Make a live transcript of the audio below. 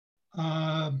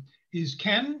is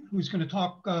Ken, who's going to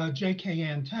talk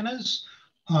JKAntennas.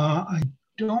 I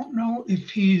don't know if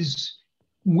he's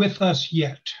with us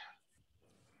yet.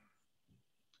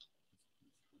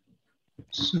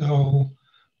 So,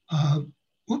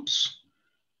 oops.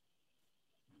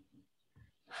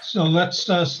 So let's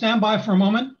stand by for a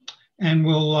moment, and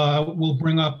we'll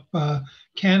bring up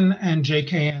Ken and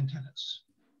JKAntennas.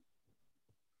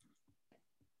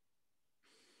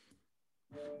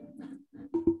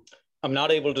 I'm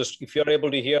not able to, if you're able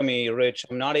to hear me, Rich,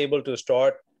 I'm not able to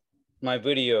start my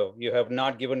video. You have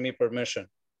not given me permission.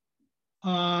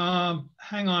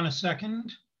 Hang on a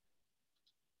second.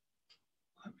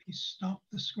 Let me stop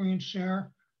the screen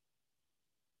share.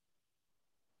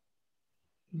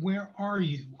 Where are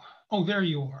you? Oh, there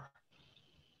you are.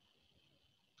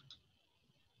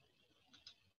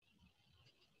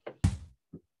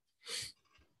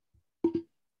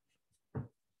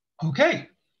 Okay.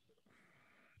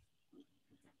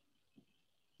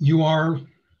 You're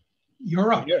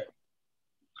up. Yeah.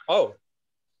 Oh.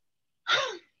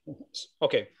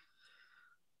 Okay.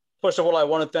 First of all, I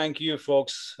want to thank you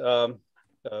folks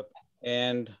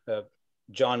and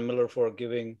John Miller for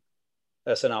giving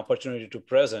us an opportunity to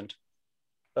present.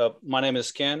 My name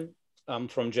is Ken. I'm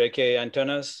from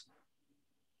JKAntennas.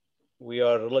 We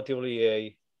are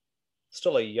relatively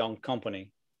still a young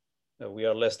company. We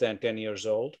are less than 10 years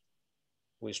old.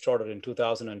 We started in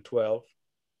 2012.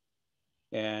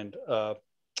 And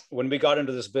when we got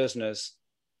into this business,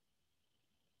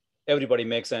 everybody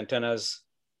makes antennas,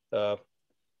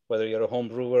 whether you're a home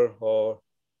brewer or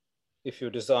if you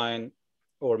design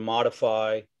or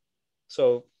modify.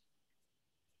 So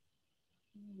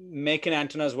making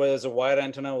antennas, whether it's a wire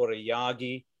antenna or a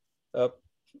Yagi,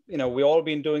 we've all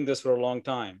been doing this for a long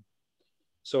time.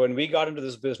 So when we got into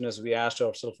this business, we asked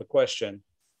ourselves a question,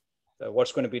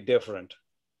 what's going to be different?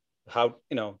 How,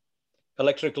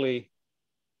 electrically,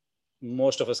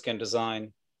 most of us can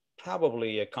design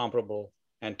probably a comparable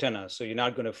antenna. So you're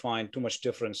not going to find too much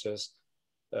differences.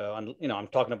 I'm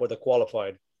talking about the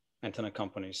qualified antenna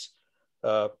companies.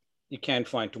 You can't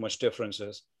find too much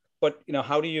differences. But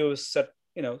how do you set?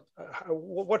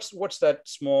 What's that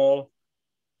small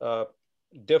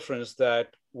difference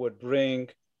that would bring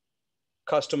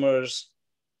customers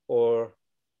or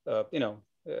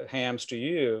hams to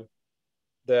you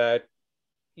that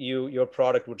your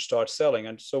product would start selling?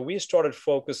 And so we started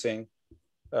focusing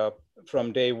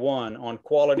from day one on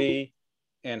quality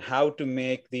and how to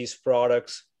make these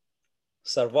products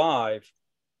survive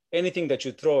anything that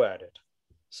you throw at it.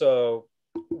 So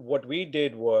what we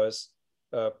did was,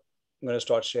 I'm going to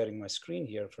start sharing my screen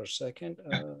here for a second.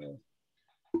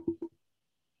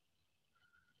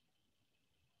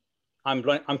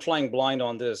 I'm flying blind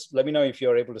on this. Let me know if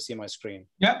you're able to see my screen.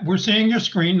 Yeah, we're seeing your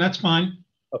screen. That's fine.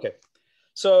 Okay.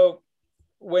 So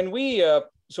when we,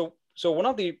 so one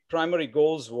of the primary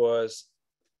goals was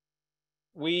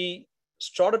we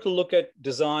started to look at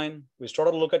design, we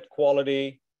started to look at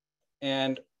quality,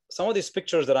 and some of these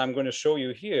pictures that I'm going to show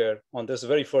you here on this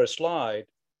very first slide,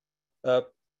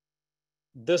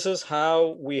 this is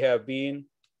how we have been.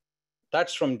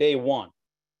 That's from day one.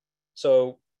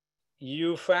 So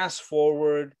you fast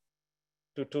forward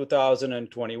to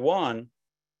 2021,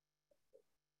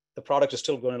 the product is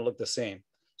still going to look the same.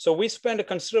 So we spent a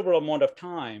considerable amount of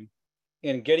time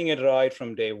in getting it right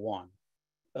from day one,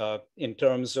 in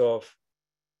terms of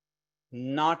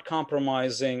not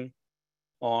compromising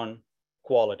on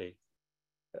quality.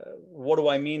 What do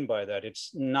I mean by that?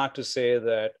 It's not to say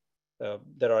that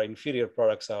there are inferior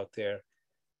products out there.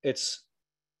 It's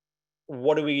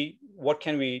what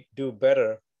can we do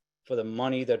better for the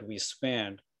money that we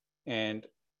spend? And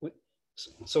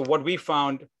so what we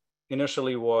found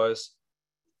initially was,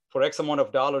 for X amount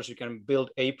of dollars, you can build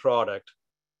a product.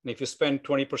 And if you spend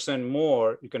 20%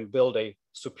 more, you can build a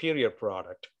superior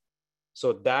product.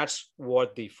 So that's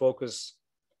what the focus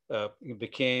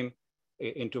became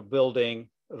into building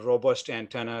robust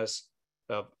antennas,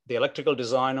 the electrical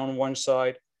design on one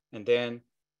side, and then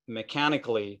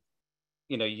mechanically,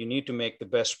 you need to make the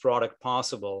best product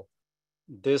possible.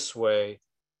 This way,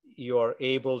 you are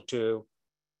able to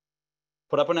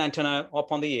put up an antenna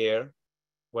up on the air,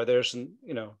 whether it's in,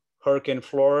 Hurricane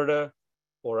Florida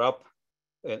or up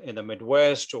in the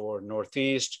Midwest or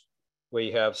Northeast, where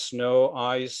you have snow,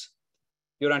 ice,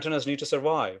 your antennas need to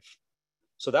survive.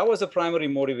 So that was the primary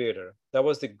motivator. That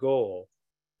was the goal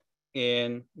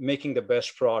in making the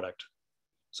best product.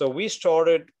 So we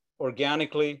started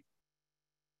organically,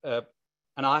 and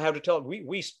I have to tell,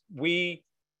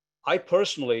 I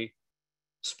personally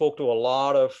spoke to a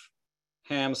lot of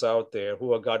hams out there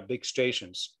who have got big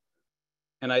stations.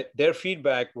 And their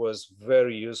feedback was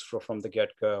very useful from the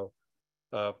get-go,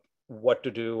 what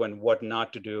to do and what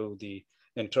not to do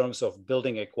in terms of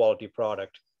building a quality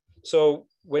product. So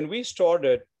when we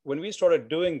started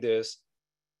doing this,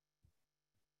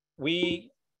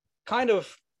 we kind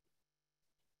of,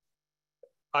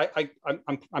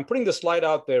 I'm putting the slide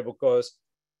out there because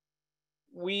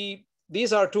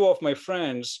these are two of my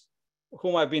friends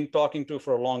whom I've been talking to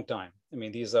for a long time. I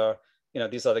mean, these are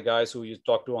the guys who you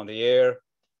talk to on the air.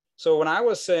 So when I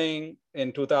was saying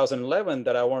in 2011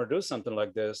 that I want to do something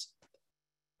like this,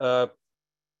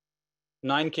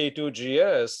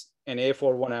 9K2GS and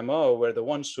A41MO were the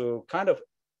ones who kind of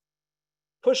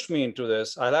pushed me into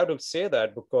this. I have to say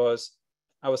that because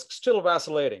I was still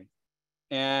vacillating.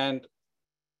 And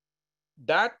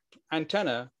that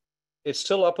antenna, it's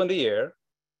still up in the air.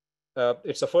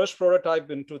 It's the first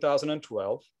prototype in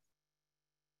 2012,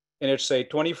 and it's a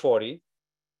 2040.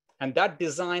 And that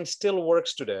design still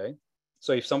works today.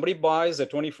 So if somebody buys a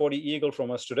 2040 Eagle from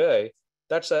us today,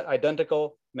 that's an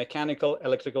identical mechanical,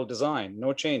 electrical design,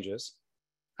 no changes,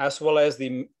 as well as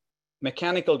the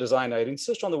mechanical design. I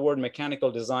insist on the word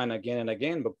mechanical design again and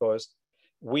again because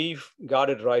we've got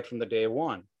it right from the day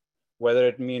one, whether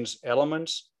it means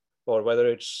elements or whether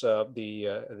it's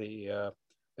the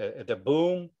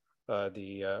boom.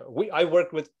 I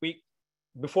worked with,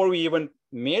 before we even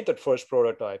made that first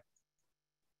prototype,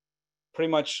 pretty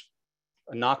much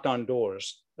knocked on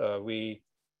doors. We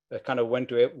kind of went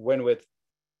with,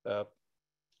 I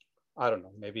don't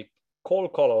know, maybe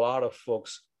cold call a lot of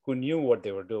folks who knew what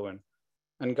they were doing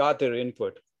and got their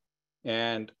input.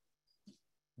 And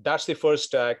that's the first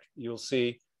stack. You'll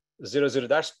see 00,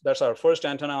 that's our first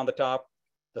antenna on the top,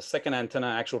 the second antenna,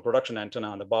 actual production antenna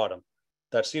on the bottom.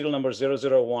 That's serial number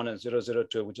 001 and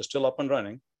 002, which is still up and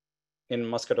running in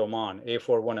Muscat, Oman,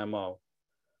 A41MO.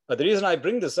 The reason I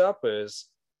bring this up is,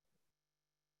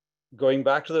 going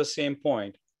back to the same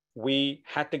point, we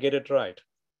had to get it right.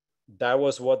 That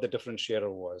was what the differentiator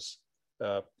was,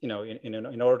 in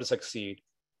order to succeed.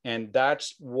 And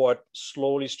that's what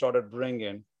slowly started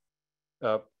bringing,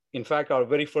 in fact, our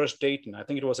very first Dayton, I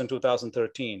think it was in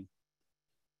 2013,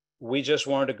 we just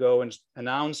wanted to go and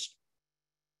announce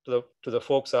to the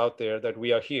folks out there that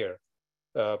we are here.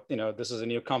 This is a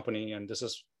new company, and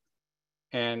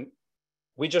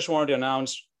we just wanted to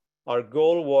announce our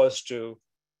goal was to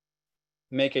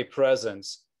make a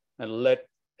presence and let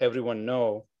everyone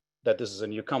know that this is a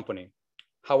new company.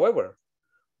 However,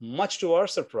 much to our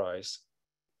surprise,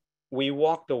 we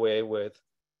walked away with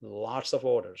lots of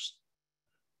orders.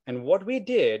 And what we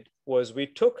did was we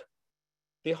took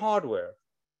the hardware,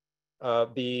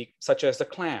 such as the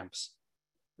clamps,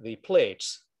 the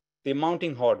plates, the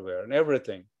mounting hardware and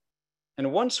everything.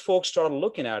 And once folks started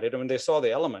looking at it, and when they saw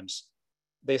the elements,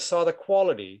 they saw the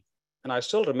quality. And I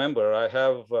still remember, I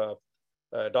have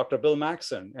Dr. Bill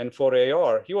Maxon,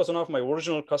 N4AR. He was one of my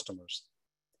original customers.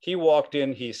 He walked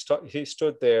in, he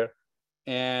stood there,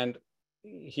 and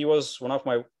he was one of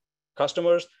my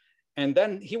customers. And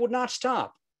then he would not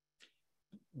stop.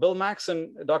 Bill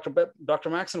Maxon, Dr.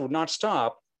 Maxon would not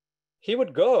stop. He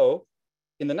would go,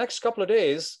 in the next couple of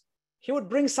days, he would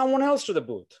bring someone else to the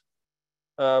booth.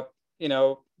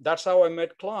 That's how I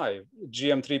met Clive,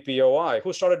 GM3POI,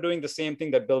 who started doing the same thing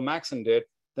that Bill Maxon did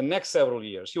the next several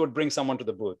years. He would bring someone to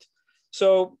the booth.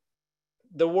 So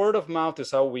the word of mouth is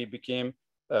how we became,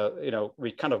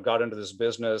 we kind of got into this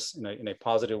business in a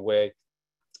positive way.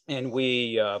 And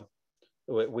we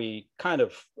kind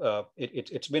of,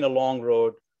 it's been a long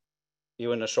road,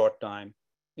 even a short time.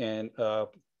 And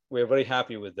we're very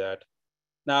happy with that.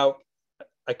 Now,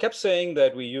 I kept saying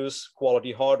that we use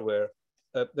quality hardware.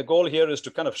 The goal here is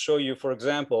to kind of show you, for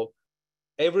example,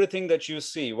 everything that you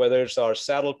see, whether it's our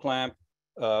saddle clamp,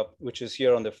 which is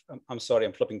here on the, I'm sorry,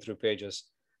 I'm flipping through pages.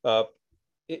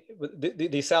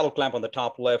 The saddle clamp on the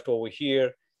top left over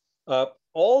here,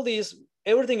 all these,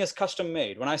 everything is custom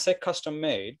made. When I say custom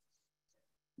made,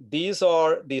 the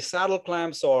saddle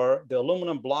clamps are, the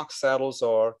aluminum block saddles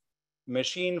are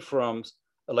machined from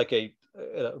like a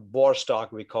bar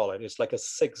stock, we call it. It's like a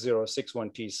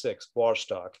 6061T6 bar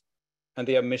stock. And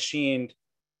they are machined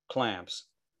clamps.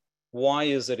 Why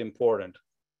is it important?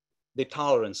 The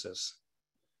tolerances.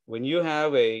 When you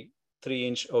have a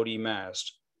 3-inch OD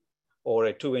mast or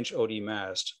a 2-inch OD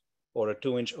mast or a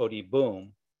 2-inch OD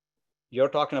boom, you're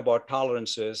talking about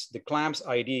tolerances. The clamp's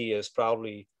ID is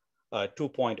probably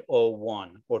 2.01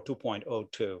 or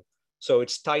 2.02. So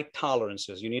it's tight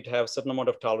tolerances. You need to have a certain amount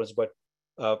of tolerance, but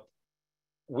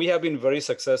we have been very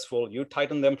successful. You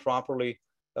tighten them properly,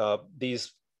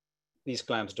 these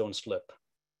clamps don't slip.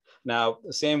 Now,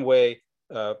 the same way,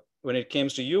 when it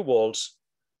comes to U-bolts,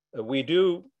 we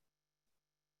do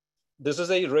this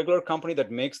is a regular company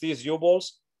that makes these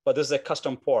U-bolts, but this is a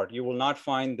custom part. You will not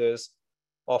find this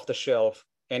off the shelf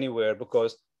anywhere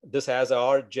because this has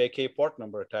our JK part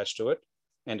number attached to it.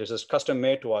 And this is custom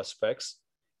made to our specs.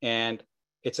 And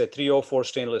it's a 304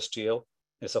 stainless steel.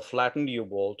 It's a flattened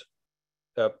U-bolt.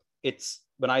 It's,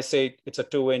 when I say it's a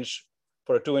 2-inch,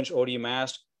 for a 2-inch OD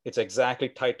mast, it's exactly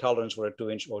tight tolerance for a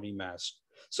 2-inch OD mast.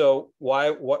 So why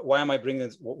am I bringing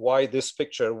this? Why this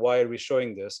picture? Why are we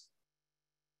showing this?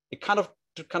 It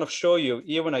to kind of show you,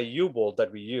 even a U-bolt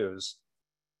that we use,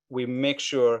 we make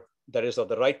sure that is of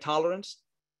the right tolerance,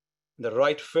 the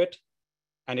right fit,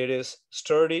 and it is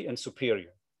sturdy and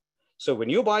superior. So when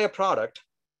you buy a product,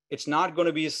 it's not going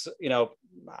to be, you know,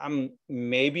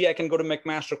 maybe I can go to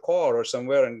McMaster Car or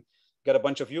somewhere and get a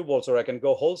bunch of U-bolts, or I can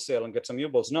go wholesale and get some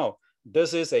U-bolts. No,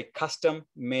 this is a custom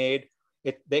made.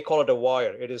 They call it a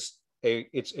wire.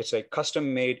 It's a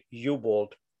custom made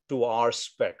U-bolt to our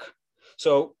spec.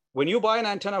 So when you buy an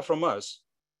antenna from us,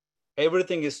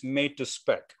 everything is made to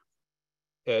spec.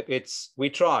 We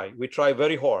try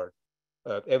very hard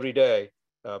every day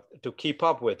to keep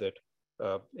up with it.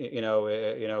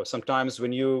 Sometimes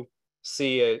when you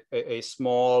see a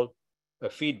small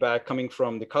feedback coming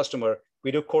from the customer,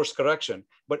 we do course correction,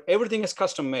 but everything is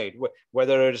custom made,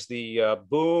 whether it's the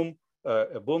boom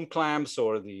clamps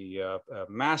or the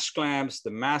mast clamps,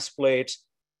 the mast plates,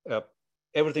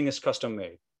 everything is custom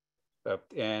made.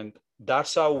 And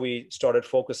that's how we started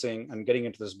focusing and getting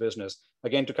into this business.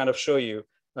 Again, to kind of show you,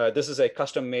 this is a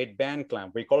custom made band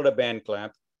clamp. We call it a band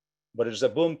clamp, but it's a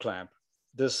boom clamp.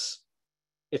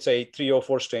 It's a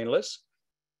 304 stainless,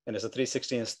 and it's a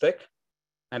 3/16 thick,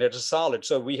 and it's a solid.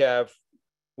 So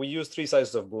we use 3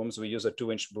 sizes of booms. We use a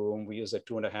 2-inch boom. We use a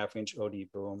 2.5-inch OD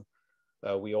boom.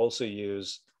 We also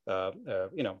use,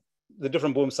 the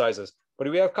different boom sizes.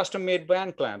 But we have custom-made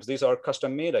band clamps. These are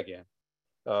custom-made again.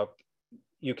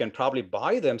 You can probably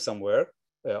buy them somewhere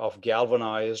of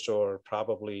galvanized or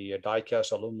probably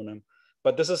die-cast aluminum.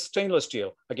 But this is stainless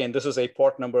steel. Again, this is a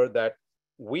part number that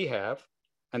we have,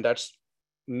 and that's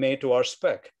made to our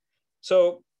spec.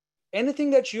 So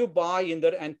anything that you buy in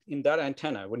that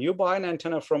antenna, when you buy an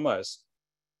antenna from us,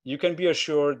 you can be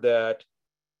assured that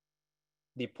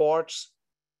the parts,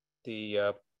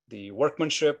 the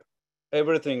workmanship,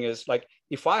 everything is like,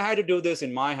 if I had to do this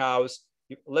in my house,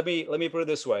 let me put it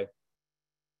this way.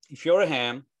 If you're a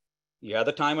ham, you have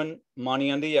the time and money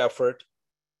and the effort,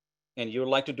 and you would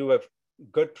like to do a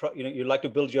good, you'd like to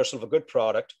build yourself a good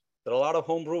product. There are a lot of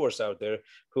home brewers out there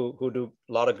who do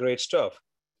a lot of great stuff.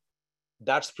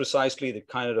 That's precisely the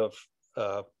kind of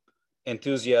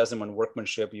enthusiasm and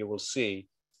workmanship you will see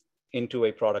into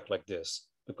a product like this,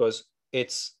 because we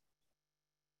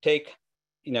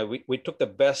took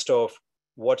the best of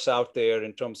what's out there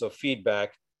in terms of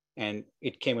feedback, and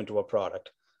it came into a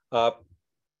product.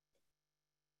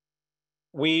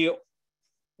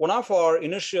 One of our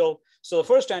initial, so the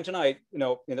first antenna, in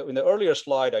the earlier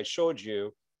slide I showed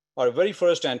you, our very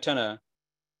first antenna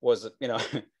was,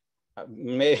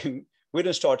 we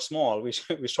didn't start small. We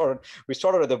started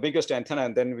at the biggest antenna,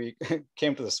 and then we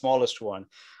came to the smallest one.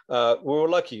 We were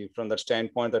lucky from that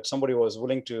standpoint that somebody was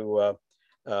willing to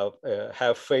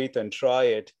have faith and try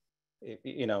it,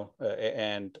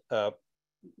 and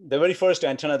the very first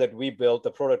antenna that we built,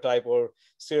 the prototype or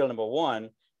serial number 1,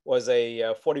 was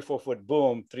a 44-foot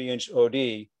boom, 3-inch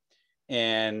OD,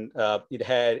 and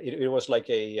it was like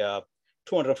a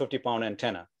 250-pound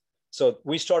antenna. So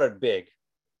we started big,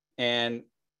 and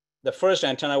the first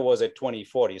antenna was a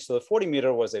 2040. So the 40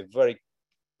 meter was a very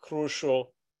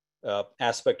crucial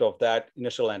aspect of that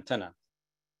initial antenna.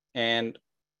 And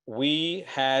we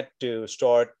had to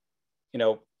start,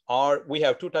 we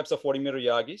have 2 types of 40 meter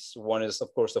Yagis. One is,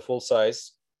 of course, the full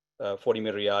size 40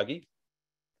 meter Yagi.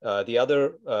 The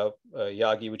other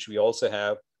Yagi, which we also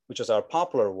have, which is our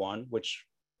popular one, which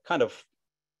kind of,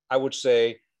 I would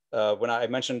say, when I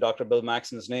mentioned Dr. Bill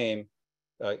Maxon's name,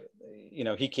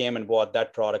 he came and bought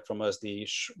that product from us, the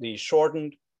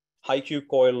shortened high-Q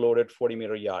coil loaded 40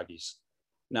 meter Yagis.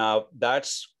 Now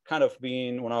that's kind of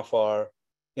been one of our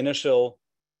initial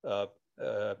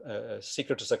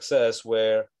secret to success,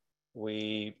 where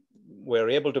we were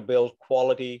able to build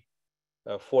quality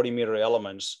 40 meter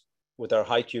elements with our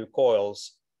high-Q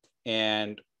coils.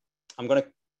 And I'm going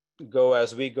to go,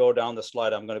 as we go down the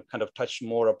slide, I'm going to kind of touch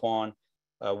more upon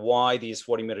why these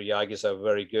 40 meter Yagis are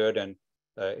very good and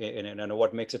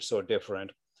what makes it so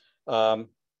different. Number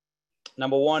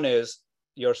one is,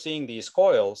 you're seeing these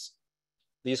coils.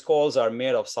 These coils are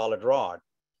made of solid rod.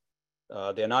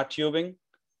 They're not tubing.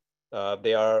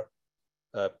 They are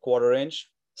 1/4 inch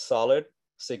solid,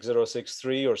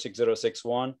 6063 or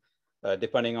 6061,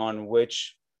 depending on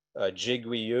which jig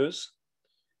we use,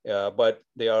 but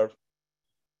they are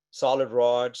solid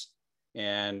rods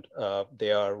and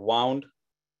they are wound.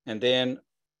 And then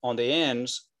on the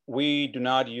ends, we do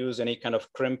not use any kind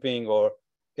of crimping or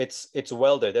it's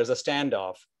welded. There's a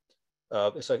standoff.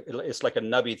 It's like a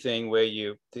nubby thing where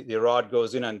the rod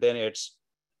goes in and then it's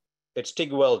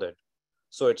TIG welded.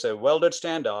 So it's a welded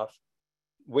standoff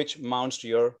which mounts to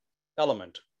your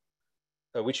element,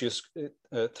 which is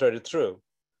threaded through.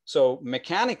 So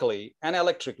mechanically and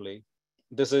electrically,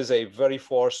 this is a very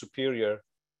far superior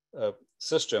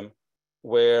system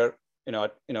where,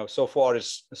 so far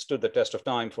it's stood the test of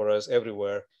time for us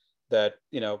everywhere that,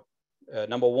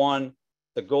 number one,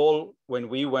 the goal when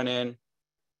we went in,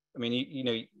 I mean,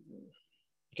 you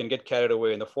can get carried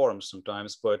away in the forums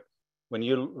sometimes, but when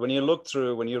you look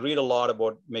through, when you read a lot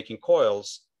about making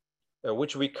coils,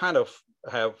 which we kind of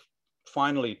have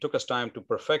finally took us time to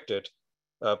perfect it,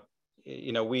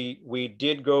 we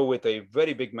did go with a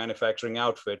very big manufacturing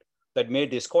outfit that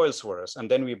made these coils for us, and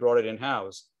then we brought it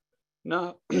in-house.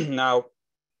 Now,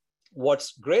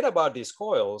 what's great about these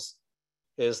coils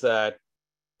is that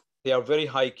they are very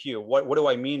high Q. What do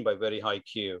I mean by very high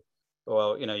Q?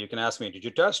 Well, you can ask me, did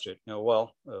you test it?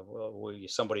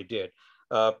 Somebody did.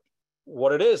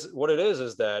 What it is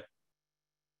that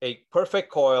a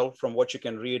perfect coil, from what you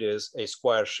can read, is a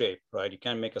square shape, right? You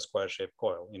can't make a square shaped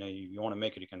coil. You want to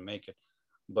make it, you can make it.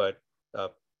 But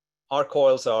our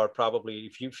coils are probably,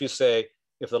 if you say,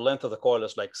 if the length of the coil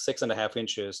is like 6.5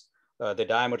 inches, the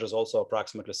diameter is also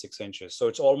approximately 6 inches. So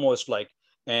it's almost like,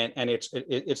 and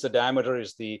it's the diameter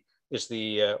is the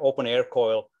open air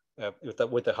coil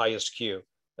with the highest Q.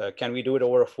 Can we do it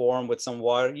over a form with some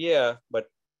wire? Yeah, but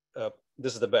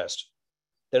this is the best.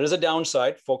 There is a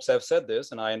downside. Folks have said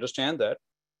this, and I understand that,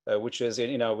 which is,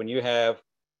 when you have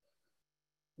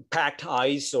packed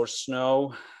ice or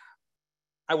snow,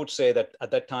 I would say that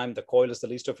at that time, the coil is the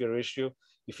least of your issue.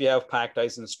 If you have packed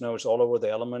ice and snow, it's all over the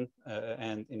element,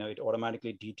 and it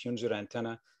automatically detunes your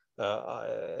antenna.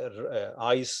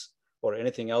 Ice or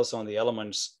anything else on the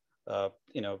elements,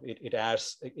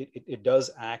 it does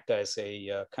act as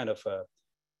a kind of a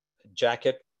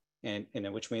jacket, and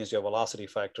which means your velocity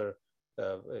factor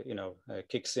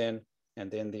kicks in, and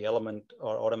then the element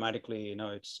are automatically,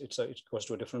 it goes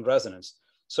to a different resonance.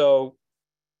 So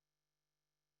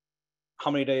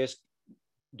how many days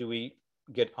do we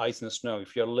get ice and snow?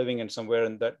 If you're living in somewhere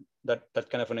in that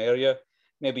kind of an area,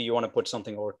 maybe you want to put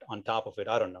something on top of it.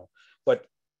 I don't know. But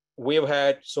we have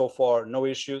had so far no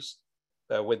issues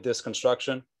with this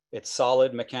construction. It's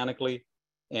solid mechanically,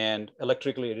 and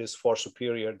electrically it is far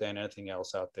superior than anything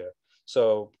else out there.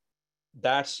 So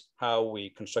that's how we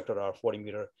constructed our 40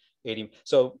 meter 80.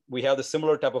 So we have the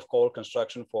similar type of coil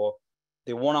construction for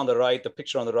the one on the right. The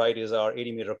picture on the right is our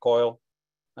 80 meter coil.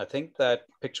 I think that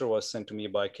picture was sent to me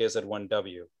by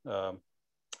KZ1W,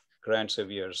 Grant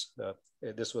Seviers.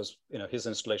 This was, his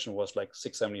installation was like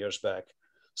 6-7 years back.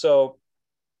 So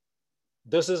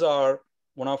this is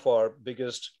one of our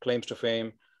biggest claims to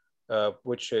fame,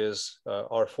 which is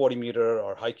our 40 meter,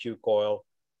 our high Q coil.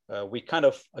 We kind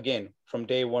of, again, from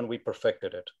day one, we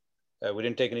perfected it. We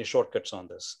didn't take any shortcuts on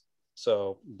this.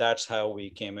 So that's how we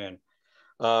came in.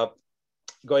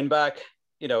 Going back,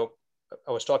 I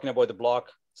was talking about the block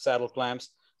saddle clamps.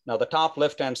 Now the top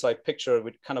left-hand side picture,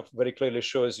 which kind of very clearly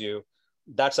shows you,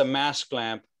 that's a mass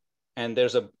clamp, and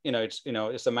there's a,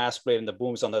 it's a mass plate and the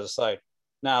boom's on the other side.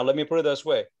 Now, let me put it this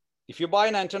way. If you buy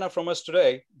an antenna from us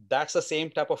today, that's the same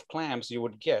type of clamps you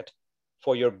would get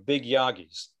for your big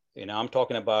Yagis. I'm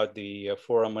talking about the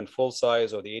 4 full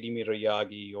size, or the 80 meter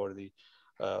Yagi, or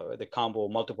the combo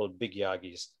multiple big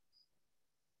Yagis.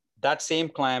 That same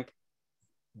clamp,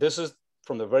 this is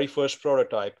from the very first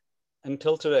prototype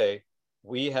until today,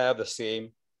 we have the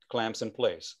same clamps in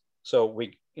place. So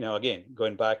we, again,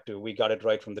 going back to, we got it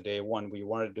right from the day one. We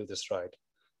wanted to do this right.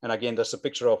 And again, that's a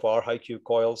picture of our high Q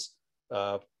coils.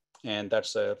 And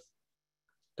that's a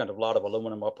kind of lot of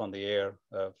aluminum up on the air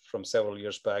from several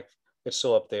years back. It's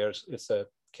still up there. It's a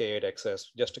K8XS,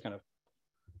 just a kind of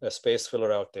a space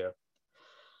filler out there.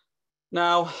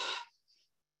 Now,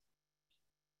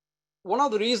 one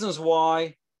of the reasons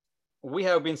why we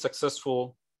have been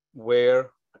successful,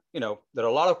 where, there are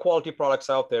a lot of quality products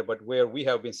out there, but where we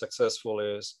have been successful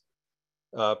is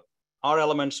our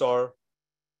elements are,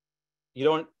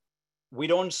 we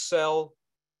don't sell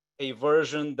a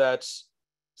version that's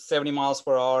 70 miles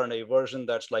per hour and a version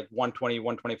that's like 120,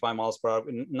 125 miles per hour,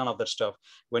 none of that stuff.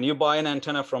 When you buy an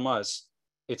antenna from us,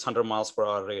 it's 100 miles per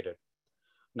hour rated.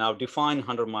 Now define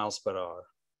 100 miles per hour.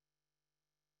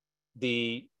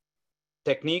 The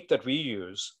technique that we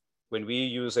use when we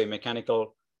use a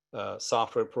mechanical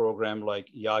software program like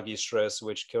Yagi Stress,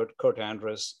 which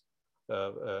JKAntennas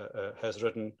has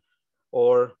written.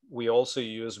 Or we also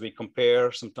we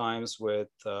compare sometimes with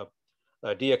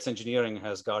DX Engineering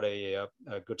has got a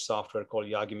good software called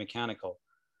Yagi Mechanical.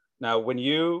 Now, when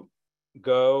you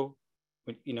go,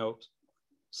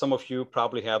 some of you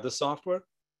probably have this software.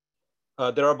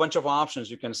 There are a bunch of options.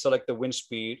 You can select the wind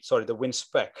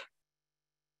spec.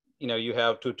 You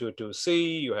have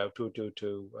 222C, you have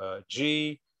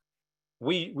 222G.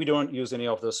 We don't use any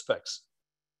of those specs.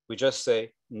 We just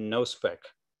say no spec.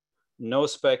 No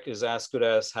spec is as good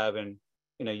as having,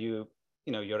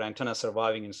 your antenna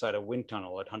surviving inside a wind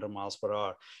tunnel at 100 miles per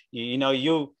hour.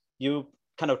 You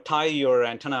kind of tie your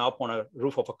antenna up on a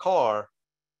roof of a car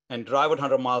and drive at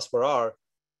 100 miles per hour.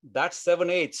 That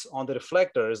 7/8 on the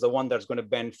reflector is the one that's going to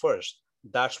bend first.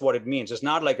 That's what it means. It's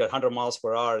not like 100 miles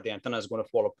per hour, the antenna is going to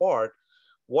fall apart.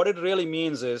 What it really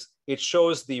means is it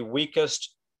shows the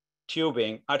weakest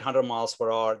tubing at 100 miles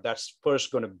per hour that's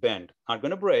first going to bend. Not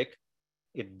going to break,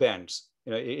 it bends.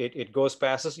 It goes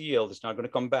past its yield, it's not going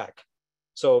to come back.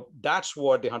 So that's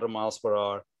what the 100 miles per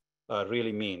hour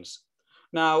really means.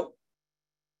 Now,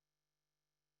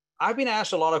 I've been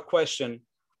asked a lot of questions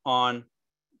on,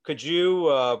 could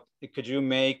you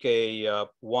make a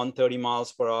 130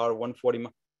 miles per hour, 140?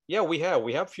 Yeah, we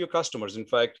have few customers. In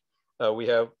fact, we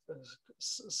have a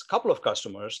couple of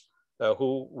customers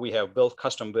who we have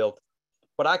custom built.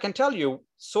 But I can tell you,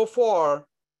 so far,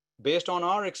 based on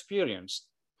our experience,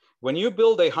 when you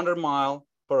build a 100 mile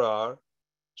per hour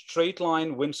straight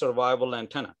line wind survival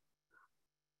antenna,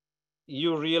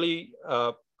 you really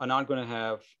are not going to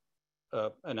have,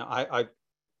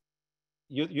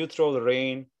 you throw the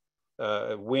rain,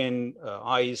 wind,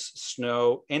 ice,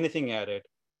 snow, anything at it,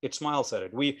 it smiles at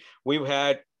it. We've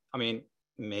had,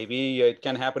 maybe it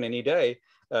can happen any day,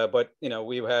 but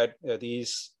we've had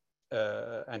these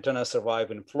antennas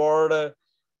survive in Florida,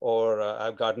 or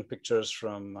I've gotten pictures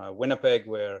from Winnipeg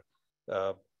where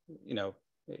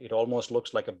it almost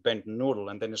looks like a bent noodle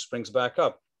and then it springs back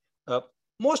up.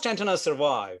 Most antennas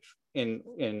survive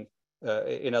the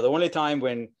only time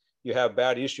when you have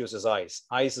bad issues is ice.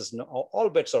 Ice is all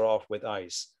bets are off with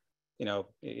ice.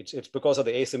 It's because of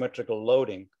the asymmetrical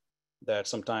loading that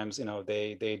sometimes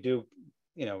they do.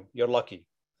 You're lucky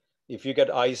if you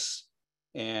get ice,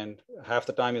 and half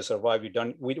the time you survive.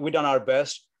 We've done our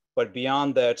best, but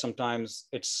beyond that, sometimes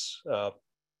it's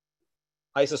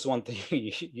ice is one thing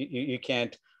you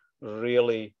can't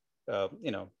really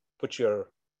put your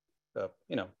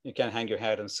you can't hang your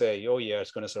hat and say, oh yeah,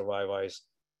 it's going to survive ice.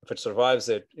 If it survives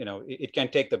it, it can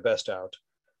take the best out.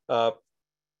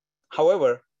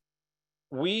 However,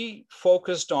 we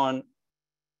focused on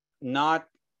not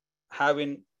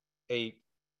having a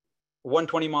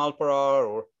 120 mile per hour,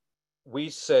 or we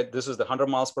said this is the 100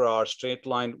 miles per hour straight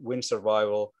line wind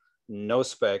survival, no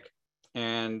spec.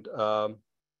 And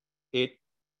it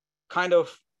kind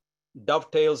of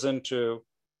dovetails into,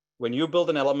 when you build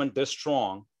an element this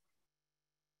strong,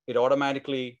 it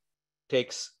automatically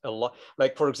takes a lot.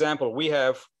 Like, for example, we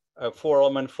have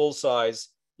 4-element full-size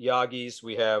Yagis.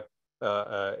 We have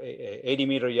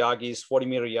 80-meter Yagis,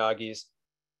 40-meter Yagis.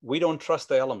 We don't trust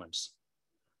the elements.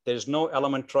 There's no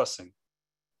element trussing.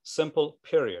 Simple,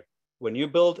 period. When you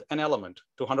build an element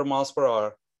to 100 miles per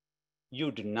hour,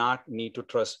 you do not need to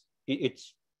trust. You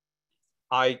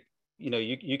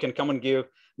can come and give.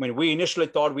 We initially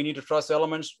thought we need to trust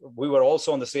elements. We were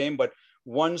also on the same, but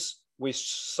once we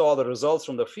saw the results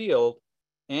from the field,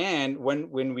 and when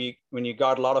you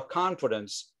got a lot of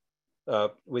confidence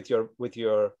with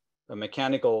your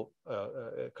mechanical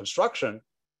construction,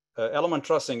 element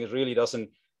trussing really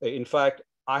doesn't. In fact,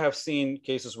 I have seen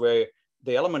cases where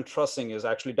the element trussing is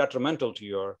actually detrimental to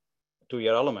your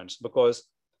elements, because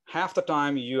half the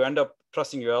time you end up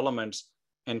trussing your elements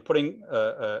and putting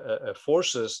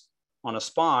forces on a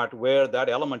spot where that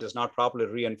element is not properly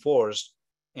reinforced,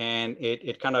 and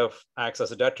it kind of acts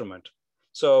as a detriment.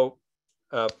 So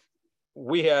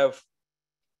we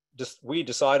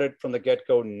decided from the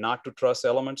get-go not to truss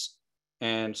elements.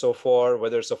 And so far,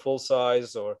 whether it's a full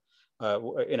size or,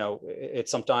 it's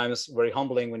sometimes very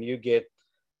humbling when you get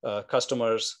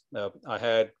customers. I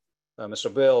had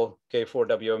Mr. Bill,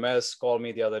 K4WMS, call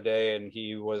me the other day, and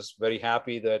he was very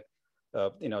happy that,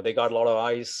 they got a lot of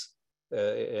ice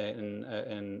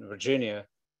in Virginia.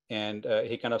 And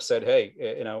he kind of said, "Hey,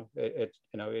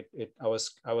 I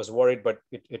was worried, but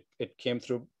it came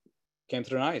through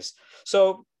nice."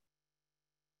 So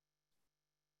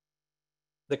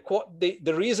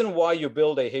the reason why you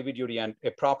build a heavy duty and a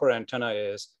proper antenna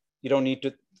is you don't need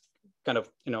to kind of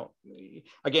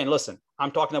again, listen,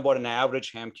 I'm talking about an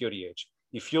average ham QTH.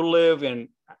 If you live in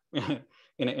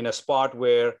in a spot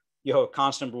where you have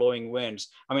constant blowing winds.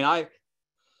 I mean, I'm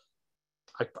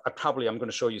going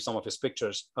to show you some of his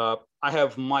pictures. I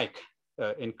have Mike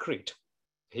in Crete.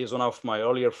 He's one of my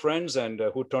earlier friends and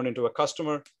who turned into a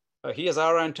customer. He has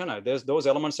our antenna. Those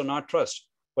elements are not trussed,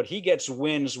 but he gets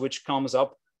winds which comes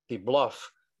up the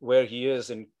bluff where he is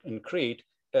in Crete.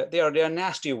 They are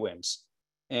nasty winds.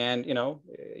 And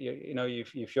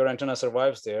if your antenna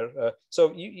survives there,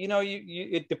 so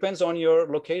it depends on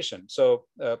your location. So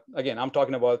again, I'm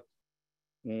talking about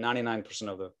 99%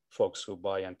 of the folks who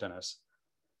buy antennas.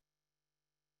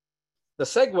 The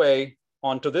segue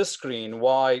onto this screen,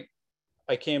 why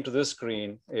I came to this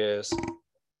screen, is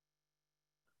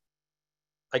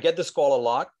I get this call a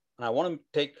lot, and I want to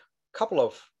take a couple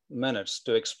of minutes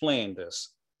to explain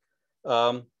this.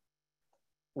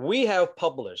 We have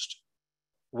published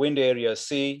wind area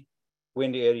C,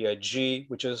 wind area G,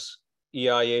 which is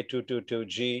EIA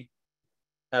 222G,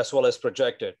 as well as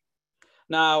projected.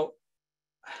 Now,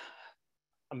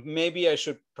 maybe I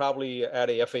should probably add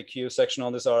a FAQ section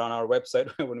on this or on our website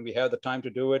when we have the time to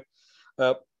do it.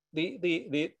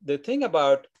 The thing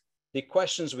about the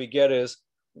questions we get is,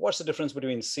 what's the difference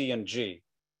between C and G?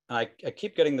 And I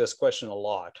keep getting this question a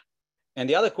lot. And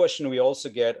the other question we also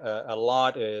get a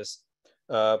lot is,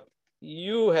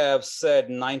 you have said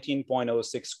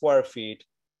 19.06 square feet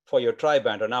for your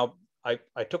tri-bander. Now,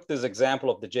 I took this example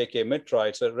of the JK mid-tri.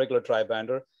 It's a regular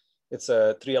tri-bander. It's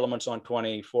 3 elements on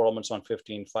 20, 4 elements on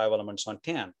 15, 5 elements on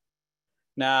 10.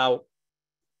 Now,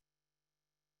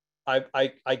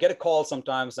 I get a call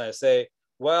sometimes and I say,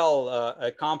 well,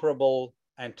 a comparable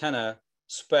antenna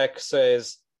spec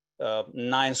says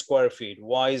 9 square feet.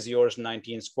 Why is yours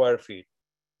 19 square feet?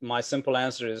 My simple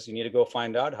answer is you need to go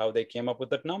find out how they came up with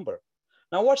that number.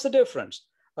 Now, what's the difference?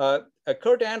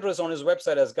 Kurt Andrus on his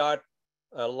website has got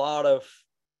a lot of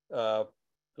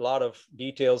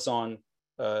details on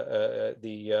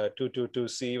the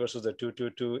 222C versus the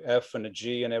 222F and the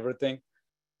G and everything.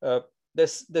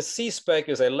 The C spec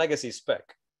is a legacy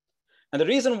spec. And the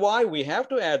reason why we have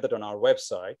to add that on our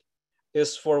website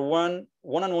is for one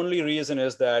and only reason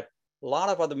is that a lot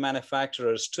of other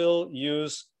manufacturers still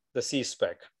use the C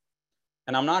spec.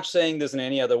 And I'm not saying this in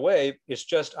any other way, it's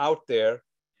just out there.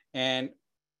 And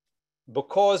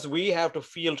because we have to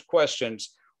field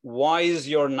questions, why is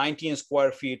your 19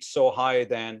 square feet so high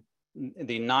than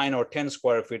the 9 or 10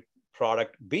 square feet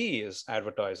product B is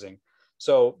advertising?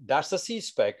 So that's the C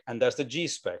spec and that's the G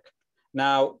spec.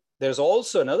 Now, there's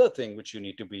also another thing which you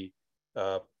need to be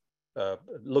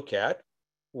look at.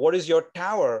 What is your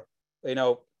tower?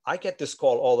 I get this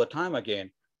call all the time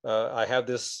again. I have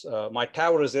this, my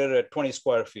tower is there at 20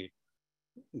 square feet.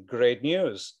 Great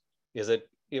news.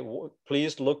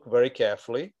 Please look very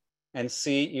carefully and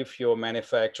see if your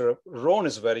manufacturer, Rohn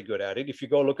is very good at it. If you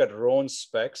go look at Rohn's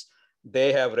specs,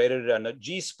 they have rated it on a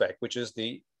G spec, which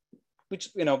the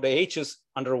H is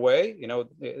underway,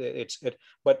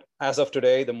 but as of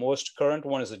today, the most current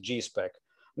one is a G spec.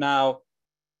 Now,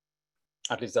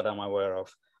 at least that I'm aware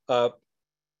of.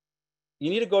 You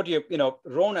need to go to your,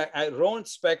 Rohn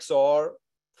specs are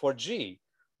for G,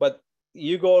 but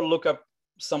you go look up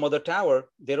some other tower,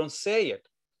 they don't say it.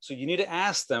 So you need to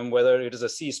ask them whether it is a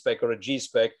C spec or a G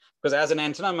spec, because as an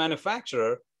antenna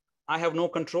manufacturer, I have no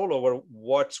control over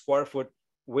what square foot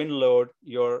wind load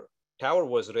your tower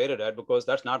was rated at, because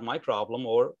that's not my problem,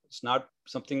 or it's not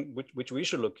something which we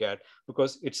should look at,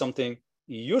 because it's something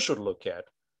you should look at,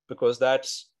 because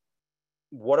that's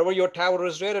whatever your tower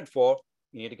is rated for,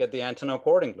 you need to get the antenna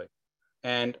accordingly.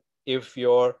 And if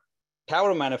your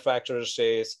tower manufacturer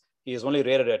says he is only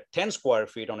rated at 10 square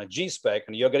feet on a G spec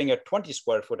and you're getting a 20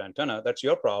 square foot antenna, that's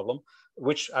your problem,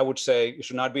 which I would say you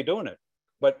should not be doing it.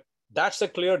 But that's a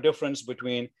clear difference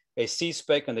between a C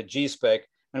spec and the G spec.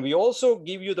 And we also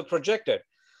give you the projected.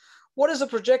 What is a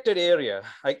projected area?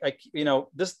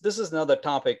 This is another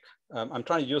topic. I'm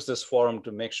trying to use this forum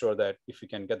to make sure that if you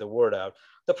can get the word out.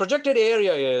 The projected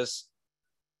area is,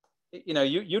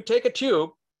 you take a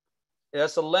tube,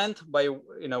 that's the length by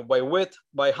width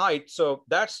by height. So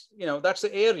that's the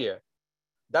area.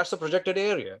 That's the projected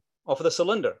area of the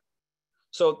cylinder.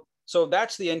 So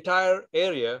that's the entire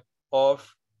area of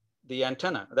the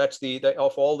antenna. That's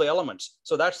of all the elements.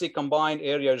 So that's the combined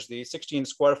area. Is the 16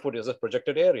 square foot is a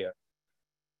projected area.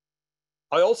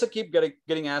 I also keep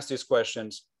getting asked these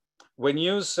questions. When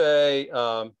you say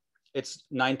it's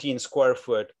 19 square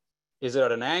foot, is it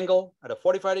at an angle, at a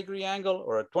 45-degree angle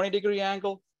or a 20-degree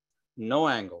angle? No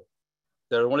angle.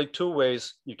 There are only 2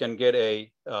 ways you can get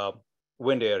a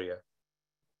wind area.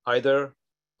 Either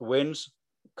winds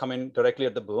coming directly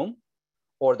at the boom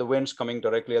or the winds coming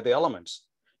directly at the elements.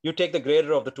 You take the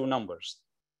greater of the 2 numbers.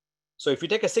 So if you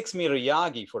take a 6-meter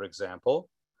Yagi, for example,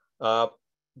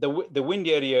 the wind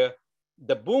area,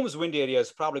 the boom's wind area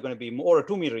is probably going to be more, a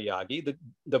 2-meter Yagi.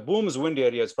 The boom's wind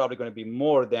area is probably going to be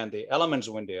more than the element's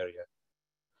wind area.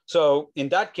 So in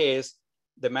that case,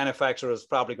 the manufacturer is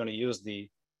probably going to use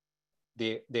the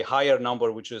higher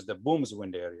number, which is the boom's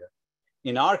wind area.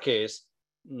 In our case,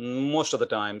 most of the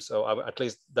time, so at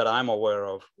least that I'm aware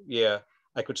of, yeah,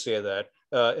 I could say that,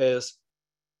 is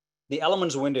the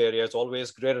element's wind area is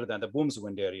always greater than the boom's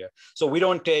wind area. So we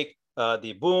don't take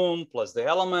the boom plus the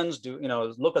elements,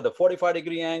 look at the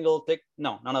 45-degree angle,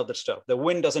 no, none of that stuff. The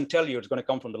wind doesn't tell you it's going to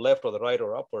come from the left or the right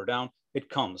or up or down. It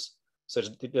comes. So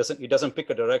it doesn't pick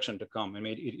a direction to come. I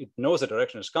mean, it knows the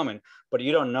direction is coming, but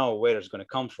you don't know where it's going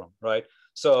to come from, right?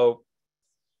 So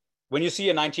when you see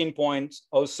a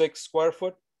 19.06 square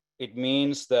foot, it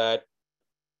means that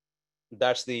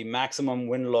that's the maximum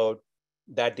wind load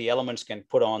that the elements can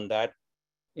put on that,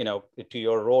 to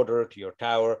your rotor, to your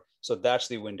tower. So that's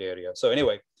the wind area. So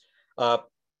anyway,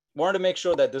 wanted to make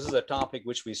sure that this is a topic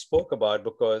which we spoke about,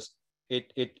 because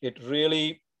it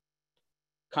really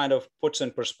kind of puts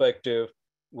in perspective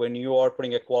when you are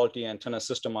putting a quality antenna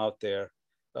system out there,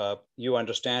 you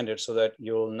understand it so that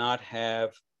you'll not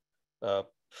have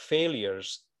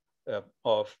failures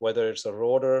of whether it's a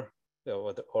rotor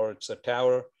or it's a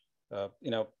tower.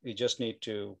 You just need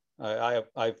to,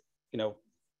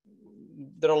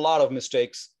 there are a lot of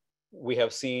mistakes we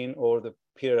have seen over the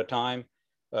period of time,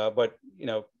 but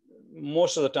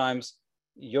most of the times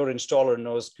your installer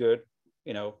knows good.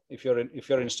 If your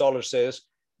installer says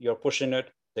you're pushing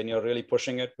it, then you're really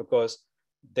pushing it, because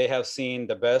they have seen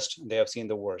the best, they have seen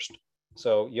the worst.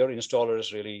 So your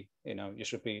installers really, you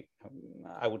should be,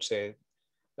 I would say,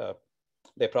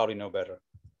 they probably know better.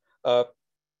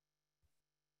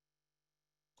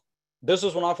 This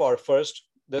is one of our first,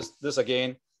 this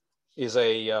again is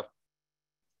a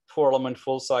 4-element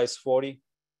full-size 40.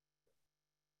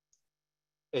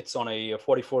 It's on a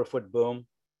 44-foot boom,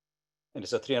 and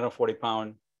it's a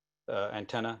 340-pound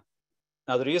antenna.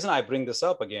 Now, the reason I bring this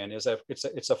up again is that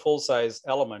it's a full-size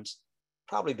element.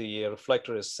 Probably the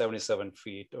reflector is 77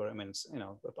 feet, or I mean, it's,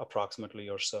 approximately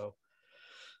or so.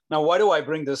 Now, why do I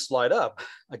bring this slide up?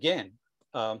 Again,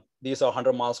 these are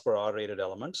 100 miles per hour rated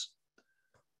elements.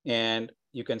 And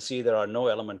you can see there are no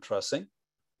element trussing.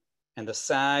 And the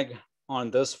sag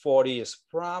on this 40 is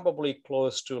probably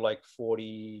close to like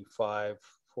 45,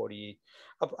 40,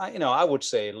 I would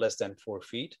say less than 4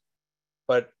 feet.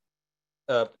 But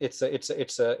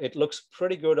it looks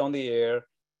pretty good on the air.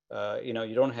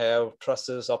 You don't have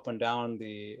trusses up and down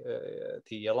the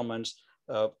elements.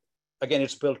 Again,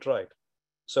 it's built right.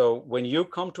 So when you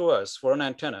come to us for an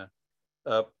antenna,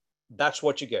 that's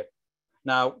what you get.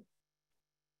 Now,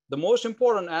 the most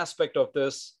important aspect of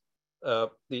this,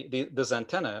 this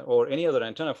antenna, or any other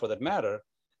antenna for that matter,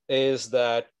 is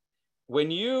that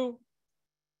when you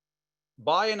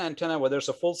buy an antenna, whether it's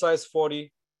a full-size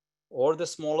 40 or the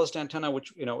smallest antenna,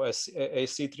 which, a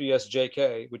C3S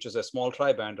JK, which is a small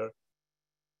tri-bander,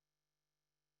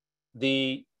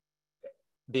 the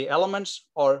elements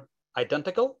are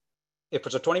identical. If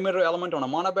it's a 20-meter element on a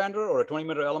monobander, or a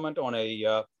 20-meter element on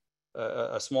a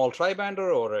small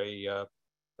tri-bander,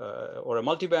 or a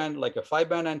multiband, like a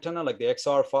 5-band antenna, like the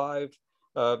XR5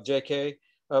 JK.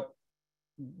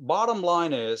 Bottom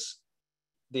line is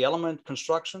the element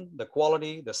construction, the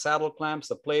quality, the saddle clamps,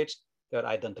 the plates, they're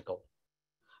identical.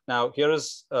 Now, here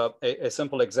is a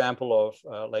simple example of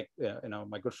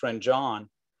my good friend John.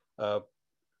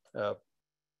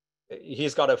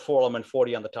 He's got a 4-element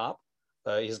 40 on the top.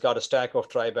 He's got a stack of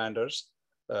tri-banders,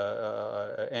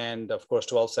 and of course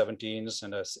 12-17s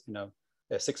and a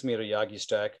 6-meter Yagi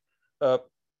stack.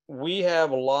 We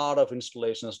have a lot of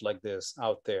installations like this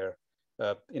out there.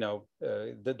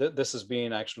 This has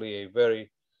been actually a very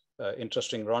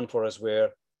interesting run for us,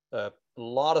 where a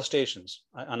lot of stations,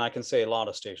 and I can say a lot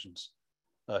of stations,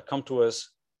 come to us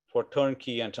for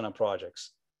turnkey antenna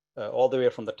projects, all the way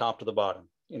from the top to the bottom.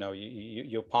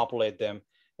 You populate them,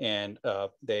 and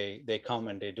they come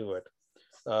and they do it.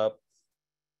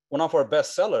 One of our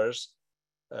best sellers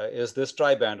is this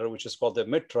tri-bander, which is called the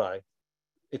mid-tri.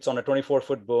 It's on a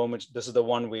 24-foot boom. This is the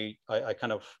one I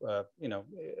kind of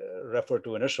referred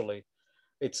to initially.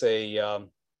 It's a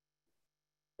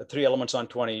 3 elements on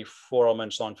 20, 4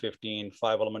 elements on 15,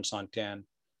 5 elements on 10.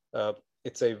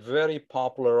 It's a very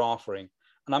popular offering.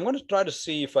 And I'm going to try to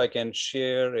see if I can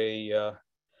share a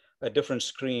different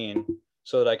screen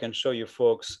so that I can show you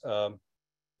folks.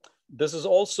 This is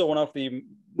also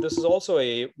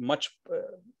a much,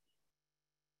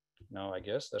 no, I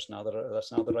guess that's not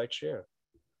the right share.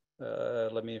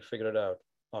 Let me figure it out.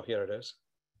 Oh, here it is.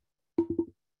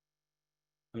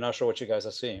 I'm not sure what you guys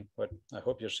are seeing, but I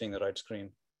hope you're seeing the right screen.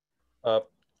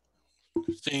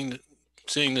 Seeing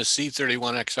the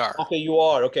C31XR. Okay, you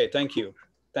are. Okay, thank you.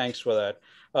 Thanks for that.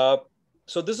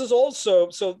 So this is also,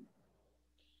 so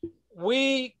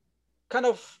we kind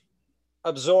of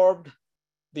absorbed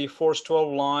the Force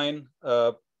 12 line.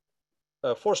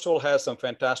 Force 12 has some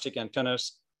fantastic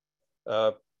antennas.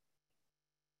 One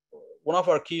of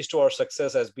our keys to our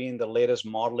success has been the latest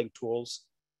modeling tools.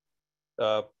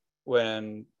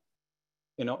 When,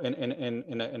 you know,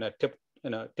 in a tip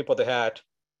of the hat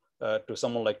to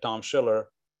someone like Tom Schiller,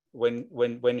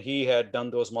 when he had done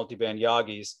those multiband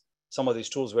Yagis, some of these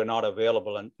tools were not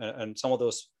available, and some of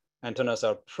those antennas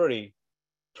are pretty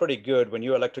good. When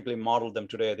you electrically model them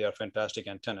today, they are fantastic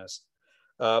antennas.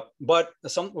 But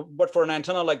for an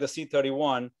antenna like the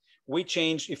C31, we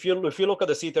changed. If you look at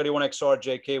the C31XR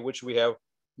JK, which we have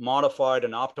modified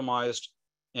and optimized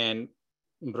and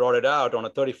brought it out on a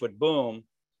 30-foot boom,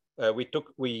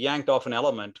 we yanked off an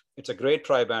element. It's a great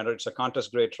tri-bander. It's a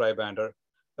contest grade tri-bander.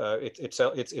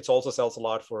 It also sells a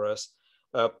lot for us.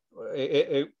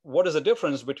 What is the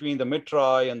difference between the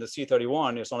mid-tri and the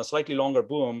C31? It's on a slightly longer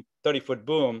boom, 30-foot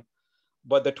boom,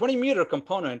 but the 20-meter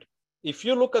component, if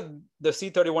you look at the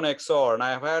C31XR, and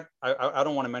I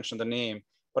don't want to mention the name,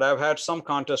 but I've had some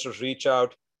contesters reach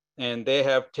out, and they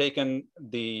have taken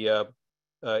the,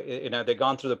 they've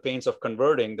gone through the pains of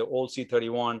converting the old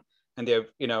C31, and they have,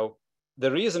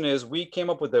 the reason is we came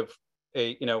up with the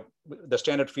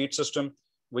standard feed system.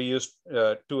 We used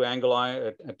two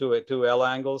L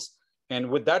angles, and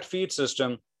with that feed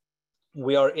system,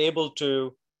 we are able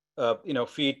to,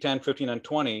 feed 10, 15, and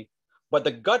 20. But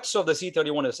the guts of the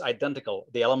C31 is identical.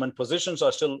 The element positions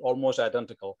are still almost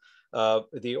identical.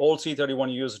 The old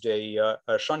C31 used a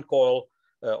shunt coil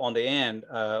on the end,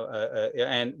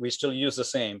 and we still use the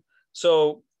same.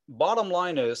 So bottom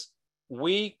line is,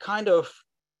 we kind of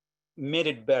made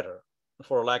it better,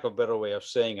 for lack of a better way of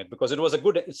saying it, because it was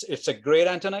it's a great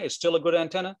antenna. It's still a good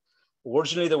antenna.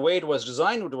 Originally, the way it was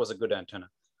designed, it was a good antenna,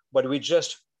 but we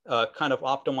just kind of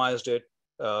optimized it.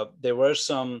 There were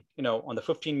some, on the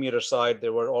 15-meter side,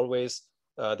 there were always,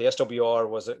 the SWR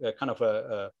was a kind of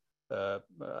I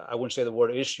wouldn't say the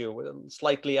word issue,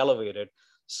 slightly elevated.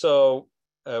 So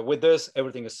with this,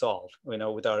 everything is solved,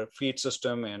 with our feed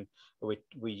system, and we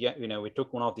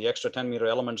took one of the extra 10-meter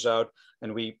elements out,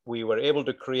 and we were able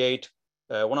to create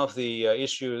one of the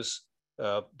issues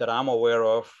that I'm aware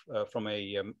of from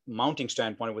a mounting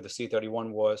standpoint with the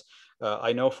C31 was,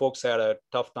 I know folks had a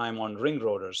tough time on ring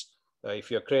rotors.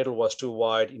 If your cradle was too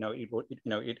wide,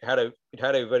 it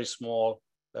had a very small,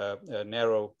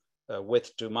 narrow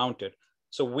width to mount it.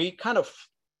 So we kind of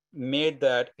made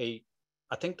that I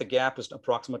think the gap is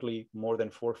approximately more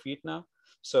than 4 feet now.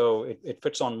 So it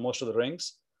fits on most of the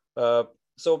rings.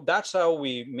 So that's how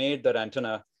we made that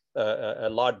antenna a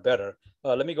lot better.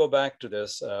 Let me go back to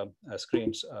this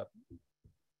screens. If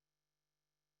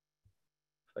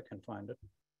I can find it.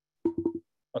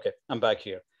 Okay, I'm back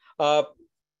here.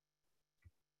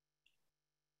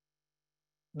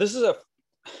 This is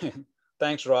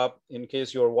thanks, Rob, in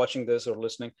case you're watching this or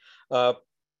listening.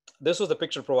 This was the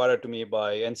picture provided to me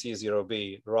by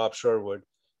NC0B, Rob Sherwood.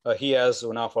 He has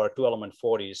one of our 2-element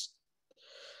 40s.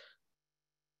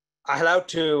 I have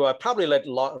to probably let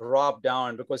Rob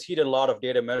down because he did a lot of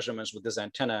data measurements with this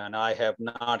antenna, and I have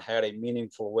not had a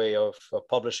meaningful way of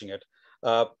publishing it.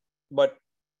 But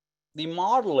the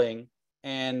modeling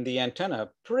and the antenna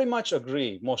pretty much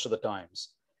agree most of the times.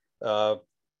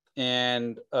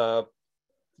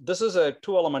 This is a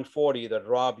 2-element 40 that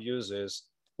Rob uses,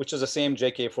 which is the same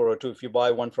JK402 if you buy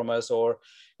one from us, or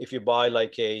if you buy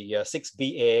like a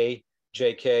 6BA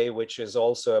JK, which is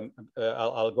also,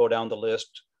 I'll go down the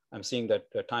list. I'm seeing that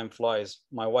time flies.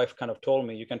 My wife kind of told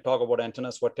me, you can talk about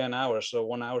antennas for 10 hours, so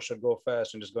 1 hour should go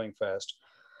fast, and it's going fast.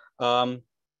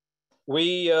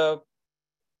 We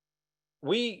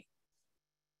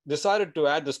decided to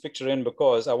add this picture in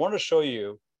because I want to show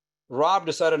you, Rob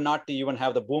decided not to even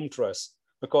have the boom truss,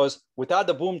 because without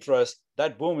the boom truss,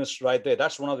 that boom is right there.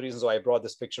 That's one of the reasons why I brought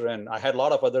this picture in. I had a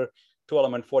lot of other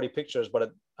 2-element 40 pictures,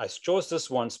 but I chose this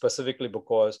one specifically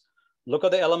because look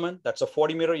at the element. That's a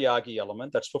 40-meter Yagi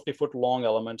element. That's 50-foot long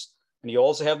elements. And you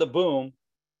also have the boom.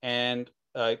 And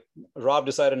Rob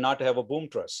decided not to have a boom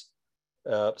truss.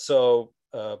 And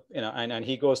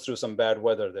he goes through some bad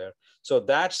weather there. So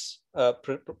that's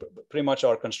pretty much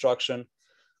our construction.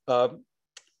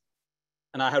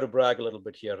 And I have to brag a little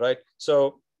bit here, right?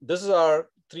 So this is our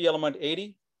 3-element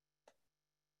 80.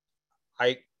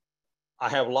 I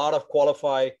have a lot of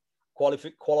qualifying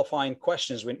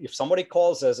questions. If somebody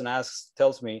calls us and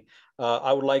tells me,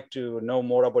 I would like to know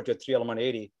more about your 3-element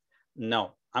 80.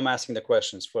 No, I'm asking the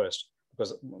questions first,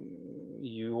 because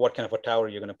what kind of a tower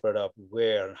you're going to put up,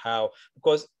 where, how,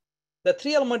 because the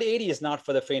 3-element 80 is not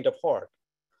for the faint of heart.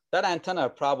 That antenna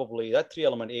probably, that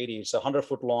 3-element 80, it's a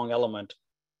 100-foot long element.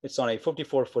 It's on a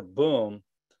 54-foot boom.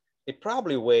 It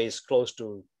probably weighs close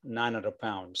to 900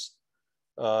 pounds.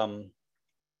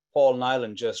 Paul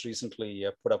Nyland just recently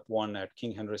put up one at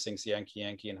King Henry Singh's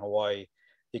Yankee in Hawaii.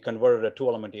 He converted a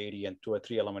 2-element 80 into a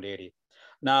 3-element 80.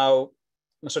 Now,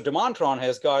 Mr. Demontron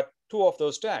has got 2 of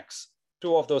those stacks,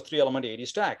 2 of those 3-element 80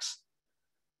 stacks.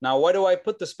 Now, why do I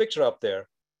put this picture up there?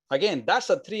 Again, that's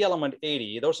a 3-element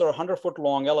 80. Those are 100-foot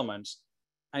long elements,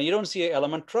 and you don't see an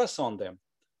element truss on them.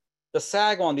 The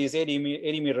sag on these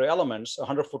 80-meter elements,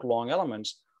 100-foot long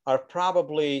elements, are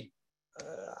probably,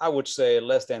 I would say,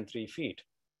 less than 3 feet.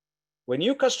 When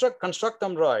you construct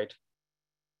them right,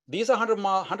 these are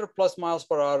 100 plus miles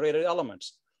per hour rated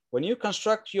elements. When you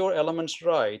construct your elements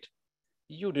right,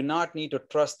 you do not need to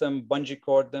truss them, bungee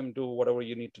cord them, do whatever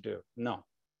you need to do. No,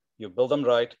 you build them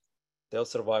right, they'll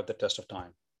survive the test of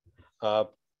time.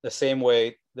 The same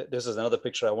way, this is another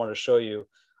picture I want to show you.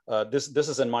 This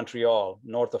is in Montreal,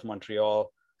 north of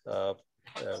Montreal,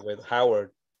 with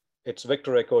Howard. It's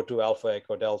Victor Echo 2 Alpha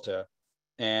Echo Delta.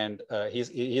 And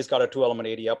he's got a 2-element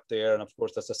 80 up there. And of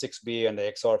course, that's a 6B and the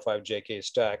XR5 JK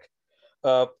stack.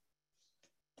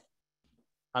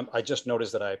 I just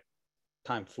noticed that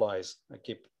time flies. I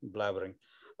keep blabbering.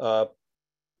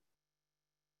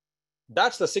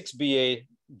 That's the 6BA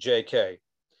JK.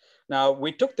 Now,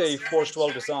 we took the Force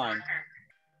 12 design.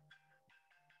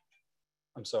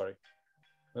 I'm sorry.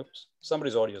 Oops,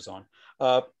 somebody's audio is on.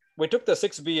 We took the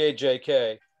 6BA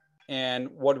JK, and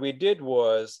what we did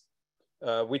was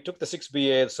we took the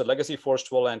 6BA, it's a legacy Force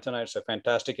 12 antenna. It's a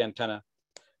fantastic antenna.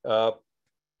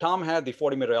 Tom had the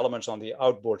 40-meter elements on the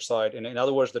outboard side. And in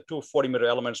other words, the 2 40-meter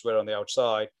elements were on the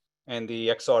outside, and the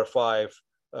XR5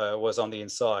 was on the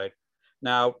inside.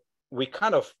 Now, we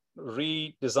kind of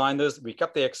redesigned this. We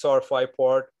kept the XR5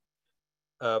 part.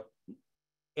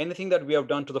 Anything that we have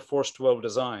done to the Force 12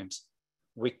 designs,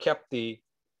 we kept we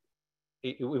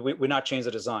not changed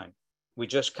the design. We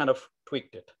just kind of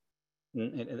tweaked it,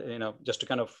 just to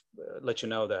kind of let you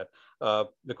know that.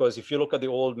 Because if you look at the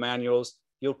old manuals,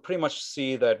 you'll pretty much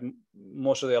see that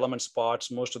most of the element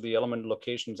spots, most of the element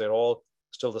locations, they're all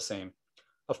still the same.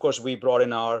 Of course, we brought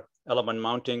in our element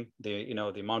mounting,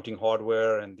 the mounting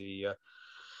hardware and the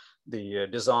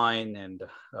design and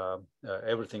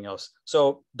everything else.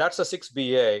 So that's a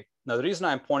 6BA. Now, the reason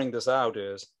I'm pointing this out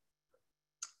is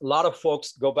a lot of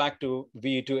folks go back to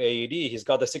VE2 AED. He's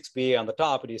got the 6BA on the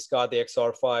top, and he's got the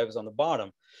XR5s on the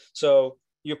bottom. So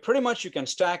you can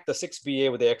stack the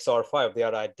 6BA with the XR5. They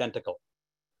are identical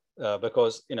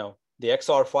because the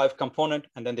XR5 component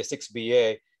and then the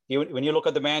 6BA. When you look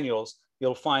at the manuals,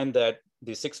 you'll find that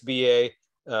the 6BA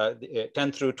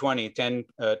 10 through 20, 10,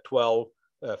 12,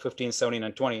 15, 17,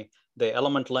 and 20, the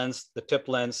element lengths, the tip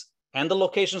lengths, and the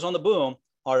locations on the boom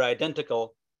are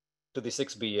identical to the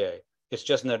 6BA. It's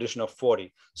just an addition of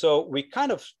 40. So we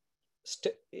kind of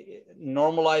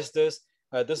normalized this.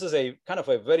 This is a kind of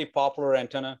a very popular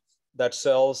antenna that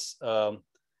sells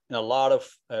in a lot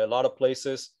of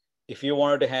places. If you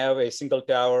wanted to have a single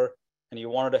tower and you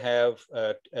wanted to have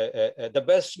the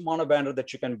best monobander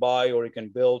that you can buy or you can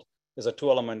build is a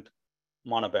 2-element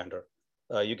monobander.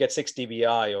 You get 6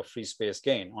 dBi of free space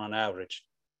gain on average.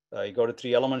 You go to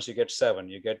 3 elements, you get 7.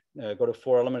 You go to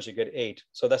 4 elements, you get 8.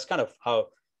 So that's kind of how,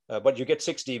 but you get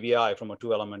 6 dBi from a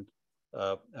 2-element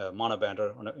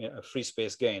monobander on a free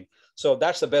space gain. So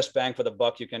that's the best bang for the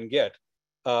buck you can get.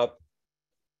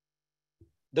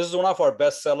 This is one of our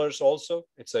best sellers also.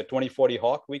 It's a 2040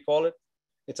 Hawk, we call it.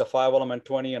 It's a 5-element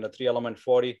 20 and a 3-element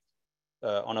 40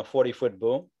 on a 40-foot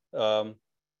boom.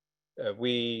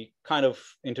 We kind of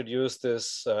introduced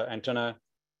this antenna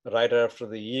right after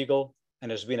the Eagle,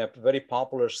 and it's been a very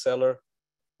popular seller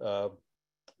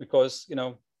because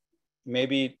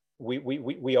maybe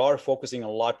we are focusing a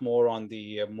lot more on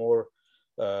the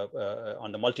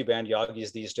multi-band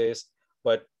Yagis these days.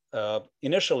 But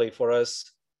initially for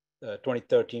us,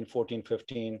 2013, 14,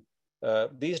 15,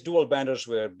 these dual banders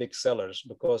were big sellers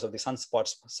because of the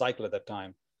sunspot cycle at that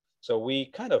time. So we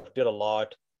kind of did a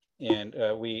lot. And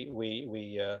we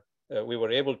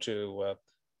were able to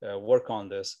work on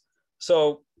this.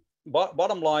 So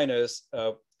bottom line is,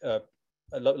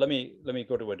 let me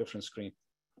go to a different screen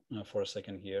for a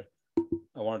second here.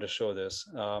 I wanted to show this.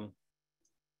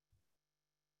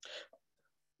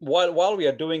 While we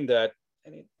are doing that, I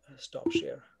need to stop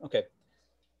share. Okay.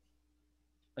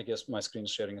 I guess my screen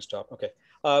sharing is stopped. Okay.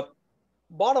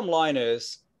 Bottom line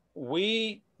is,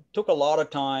 we took a lot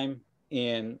of time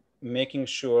in making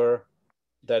sure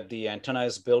that the antenna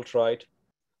is built right.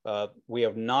 We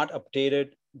have not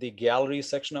updated the gallery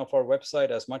section of our website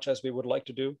as much as we would like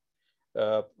to do.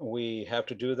 We have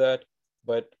to do that,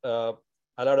 but I'd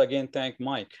like to again thank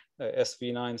Mike,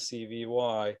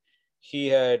 SV9CVY. He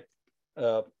had,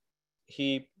 guy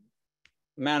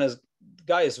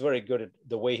is very good at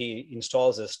the way he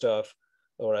installs his stuff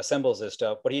or assembles his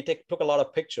stuff, but he took a lot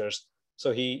of pictures.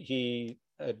 So he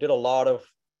did a lot of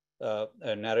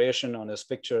narration on his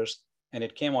pictures, and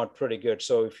it came out pretty good.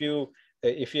 So if you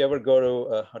ever go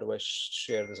to, how do I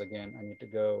share this again? I need to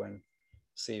go and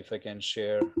see if I can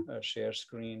share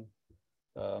screen.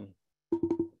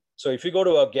 So if you go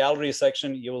to a gallery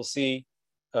section, you will see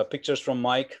pictures from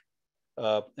Mike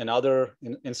and other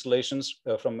installations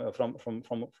from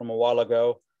a while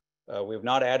ago. We've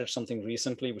not added something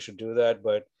recently. We should do that,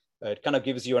 but it kind of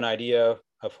gives you an idea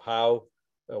of how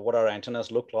what our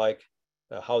antennas look like,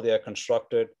 how they are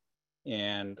constructed,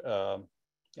 and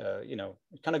you know,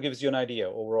 it kind of gives you an idea,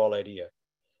 overall idea.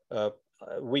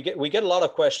 We get a lot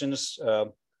of questions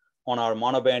on our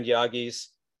monoband Yagis.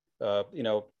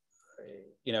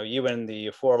 Even the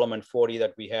 4-element 40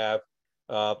 that we have.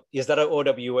 Is that an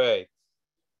OWA?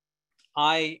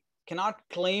 I cannot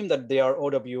claim that they are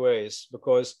OWAs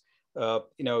because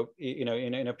in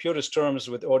a purist terms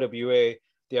with OWA,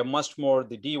 they are much more,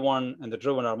 the D1 and the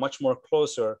driven are much more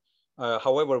closer.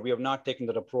 However, we have not taken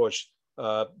that approach.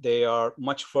 They are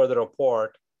much further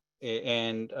apart,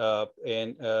 and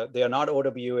they are not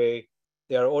OWA.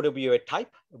 They are OWA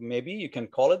type, maybe you can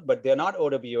call it, but they're not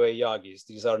OWA Yagis.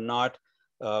 These are not,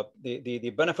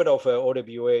 the benefit of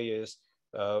OWA is,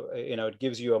 it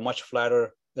gives you a much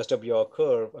flatter SWR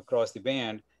curve across the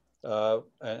band. So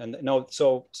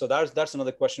that's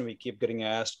another question we keep getting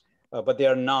asked, but they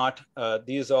are not.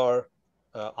 These are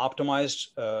optimized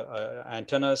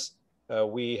antennas.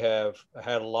 We have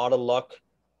had a lot of luck.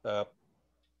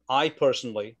 I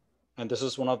personally, and this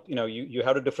is one of, you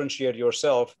have to differentiate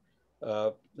yourself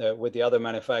with the other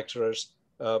manufacturers.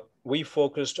 We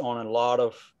focused on a lot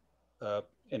of,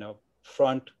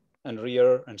 front and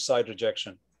rear and side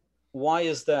rejection. Why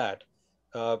is that?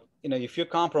 If you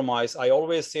compromise, I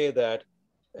always say that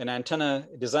an antenna,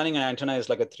 designing an antenna is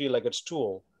like a three-legged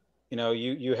stool.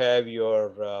 You have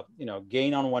your,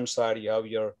 gain on one side, you have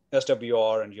your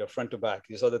SWR and your front to back.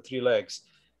 These are the three legs.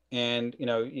 And,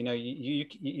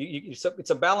 it's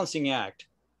a balancing act.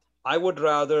 I would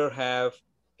rather have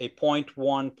a 0.1,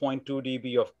 0.2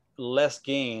 dB of less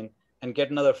gain and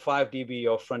get another 5 dB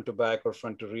of front to back or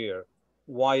front to rear.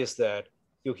 Why is that?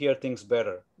 You hear things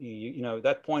better.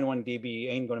 That 0.1 dB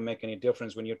ain't going to make any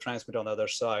difference when you transmit on the other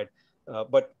side.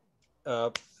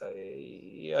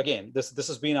 Again, this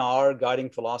has been our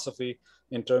guiding philosophy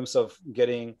in terms of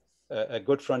getting a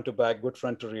good front to back, good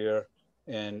front to rear,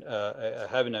 and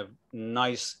having a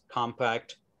nice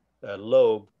compact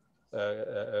lobe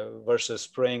versus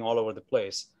spraying all over the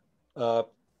place.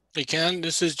 Hey Ken,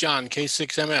 this is John,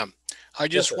 K6MM. I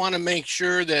just want to make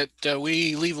sure that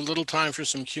we leave a little time for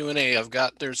some Q&A.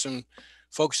 There's some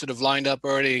folks that have lined up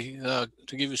already to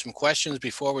give you some questions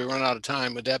before we run out of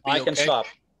time. Would that be okay? I can stop.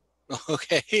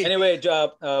 Okay. Anyway,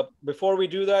 before we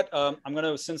do that,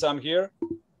 since I'm here,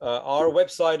 our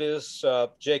website is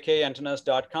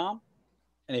JKAntennas.com.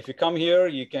 And if you come here,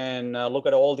 you can look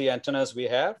at all the antennas we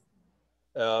have.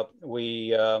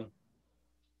 We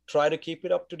try to keep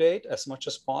it up to date as much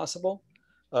as possible.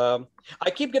 I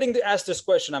keep getting asked this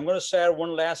question. I'm going to share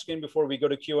one last screen before we go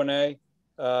to Q&A.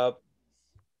 I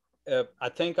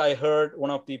think I heard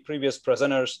one of the previous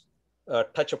presenters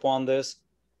touch upon this.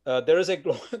 There is a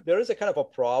kind of a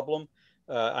problem.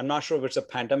 I'm not sure if it's a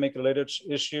pandemic related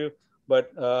issue,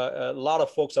 but a lot of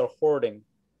folks are hoarding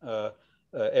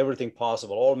everything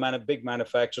possible. All big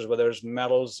manufacturers, whether it's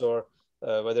metals or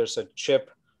whether it's a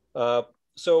chip.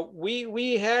 So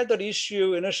we had that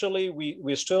issue initially.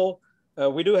 We still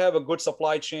do have a good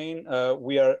supply chain.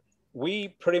 We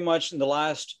pretty much in the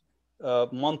last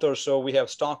month or so, we have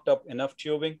stocked up enough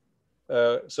tubing.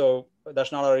 So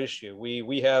that's not our issue.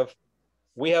 We have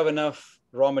enough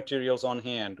raw materials on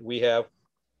hand. We have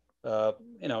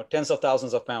tens of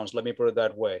thousands of pounds. Let me put it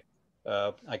that way.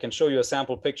 I can show you a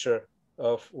sample picture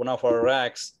of one of our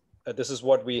racks. This is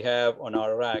what we have on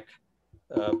our rack.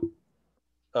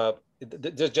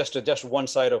 Just one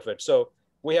side of it. So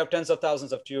we have tens of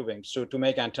thousands of tubing to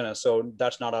make antennas. So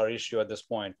that's not our issue at this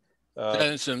point.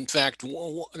 In fact,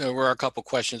 there were a couple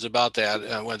questions about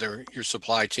that, whether your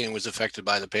supply chain was affected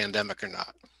by the pandemic or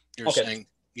not. You're saying,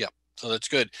 yeah, so that's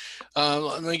good.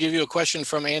 Let me give you a question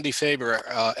from Andy Faber,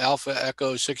 Alpha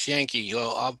Echo 6 Yankee, who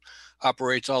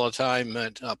operates all the time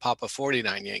at Papa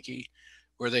 49 Yankee.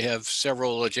 where they have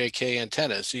several JK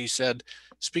antennas. He said,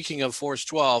 speaking of Force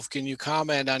 12, can you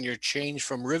comment on your change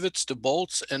from rivets to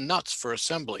bolts and nuts for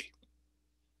assembly?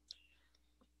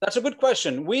 That's a good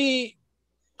question.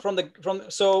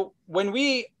 So when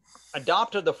we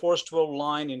adopted the Force 12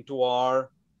 line into our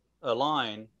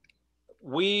line,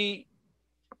 we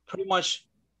pretty much,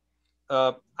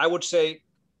 I would say,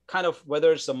 kind of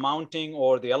whether it's the mounting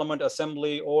or the element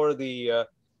assembly or the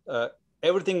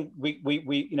everything,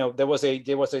 there was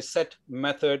a set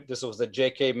method. This was the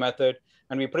JK method,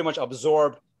 and we pretty much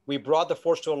absorbed. We brought the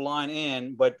Force 12 line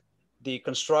in, but the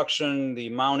construction, the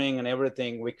mounting, and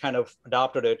everything, we kind of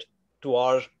adopted it to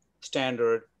our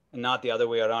standard and not the other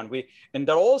way around. And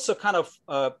they're also kind of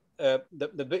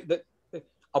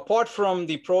apart from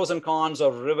the pros and cons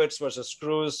of rivets versus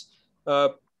screws,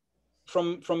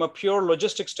 from a pure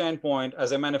logistics standpoint,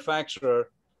 as a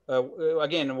manufacturer,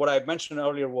 again, what I mentioned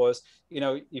earlier was,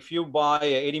 if you buy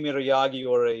a 80-meter Yagi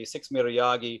or a 6-meter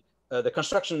Yagi, the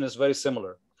construction is very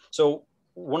similar. So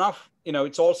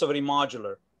it's also very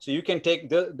modular. So you can take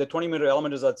the 20-meter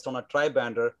element that's on a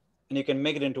tri-bander, and you can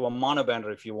make it into a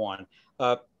monobander if you want.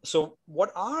 So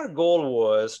what our goal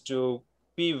was to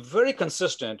be very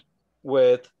consistent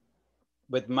with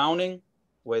mounting,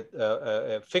 with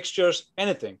fixtures,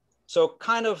 anything. So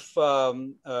kind of,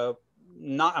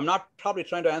 I'm not probably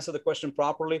trying to answer the question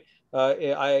properly.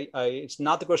 It's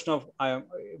not the question of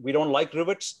we don't like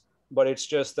rivets, but it's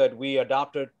just that we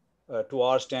adopted to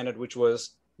our standard, which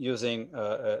was using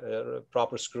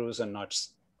proper screws and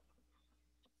nuts.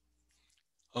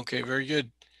 Okay, very good.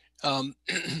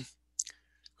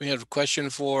 We have a question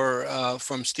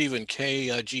from Stephen K,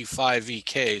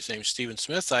 G5EK. His name's Stephen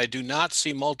Smith. I do not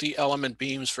see multi-element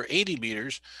beams for 80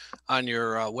 meters on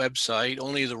your website,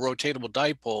 only the rotatable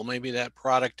dipole. Maybe that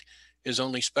product is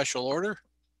only special order?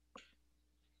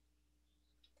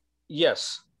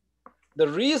 Yes. The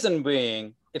reason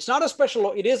being, it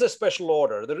is a special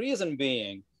order. The reason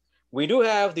being, we do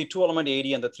have the 2-element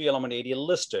 80 and the 3-element 80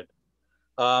 listed.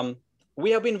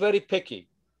 We have been very picky.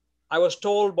 I was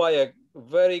told by a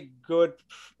very good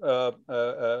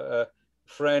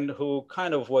friend who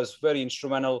kind of was very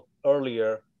instrumental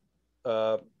earlier,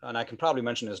 and I can probably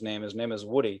mention his name. His name is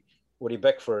Woody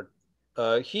Beckford.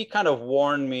 He kind of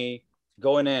warned me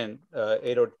going in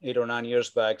 8 or 9 years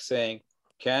back, saying,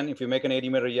 Ken, if you make an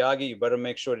 80-meter Yagi, you better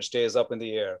make sure it stays up in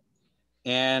the air.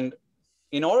 And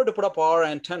in order to put up our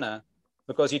antenna,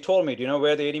 because he told me, do you know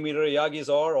where the 80-meter Yagis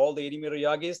are? All the 80-meter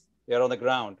Yagis, they're on the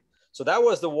ground. So that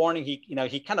was the warning.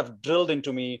 He kind of drilled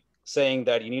into me, saying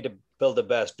that you need to build the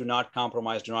best. Do not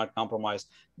compromise. Do not compromise.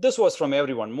 This was from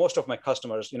everyone. Most of my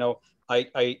customers. If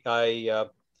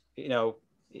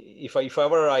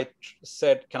ever I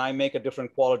said, can I make a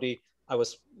different quality, I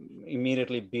was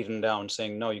immediately beaten down,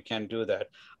 saying, no, you can't do that.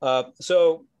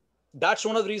 So that's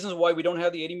one of the reasons why we don't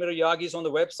have the 80-meter Yagis on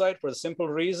the website. For the simple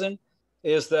reason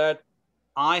is that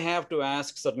I have to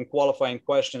ask certain qualifying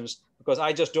questions, because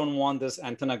I just don't want this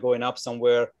antenna going up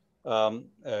somewhere.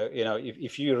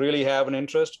 If you really have an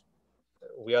interest,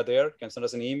 we are there. You can send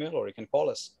us an email or you can call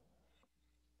us.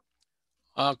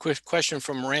 Quick question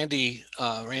from Randy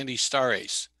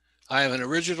Starace. I have an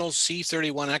original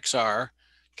C31XR.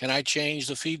 Can I change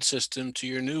the feed system to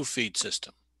your new feed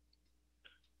system?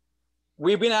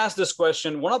 We've been asked this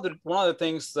question. One of the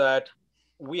things that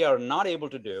we are not able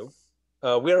to do,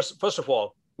 first of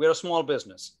all, we are a small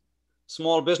business.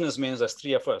 Small business means there's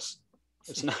 3 of us.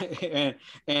 It's not,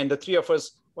 and the 3 of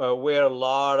us wear a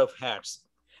lot of hats.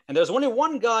 And there's only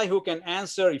one guy who can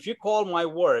answer. If you call my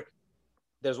work,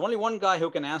 there's only one guy who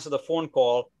can answer the phone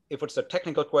call if it's a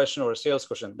technical question or a sales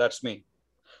question. That's me.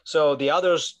 So the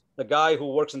others, the guy who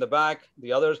works in the back,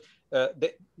 the others,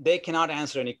 they cannot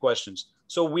answer any questions.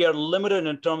 So we are limited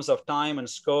in terms of time and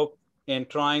scope in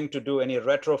trying to do any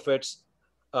retrofits.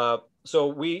 So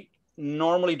we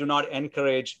normally do not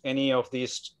encourage any of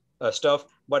these stuff,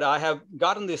 but I have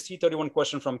gotten this C31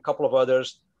 question from a couple of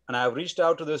others, and I have reached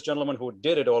out to this gentleman who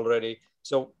did it already.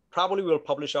 So probably we'll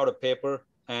publish out a paper,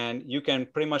 and you can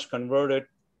pretty much convert it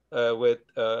with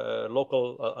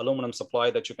local aluminum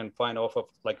supply that you can find off of,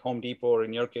 like Home Depot, or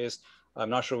in your case, I'm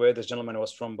not sure where this gentleman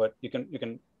was from, but you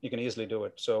can easily do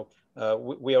it. So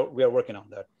we are working on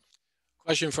that.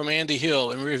 Question from Andy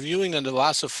Hill. In reviewing the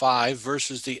Navasa 5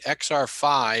 versus the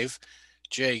XR5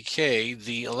 JK,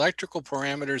 the electrical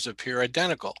parameters appear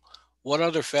identical. What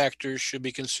other factors should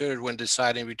be considered when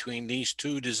deciding between these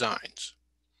two designs?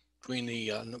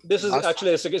 This is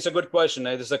actually, it's a good question.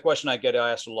 This is a question I get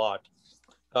asked a lot.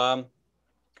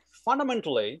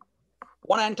 Fundamentally,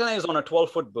 one antenna is on a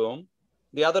 12-foot boom.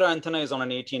 The other antenna is on an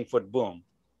 18-foot boom.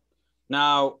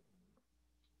 Now,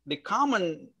 the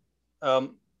common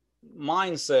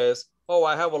mind says, oh,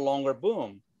 I have a longer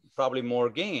boom, probably more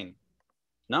gain.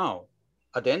 No,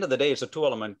 at the end of the day, it's a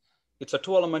two-element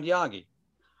Yagi.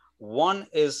 One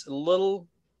is a little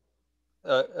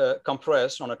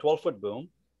compressed on a 12-foot boom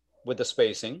with the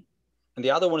spacing, and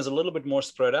the other one is a little bit more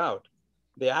spread out.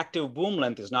 The active boom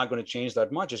length is not going to change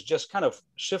that much. It's just kind of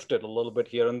shifted a little bit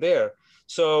here and there.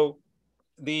 So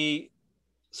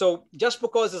just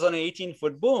because it's on an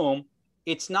 18-foot boom,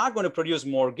 it's not going to produce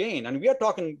more gain. And we are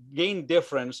talking gain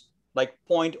difference like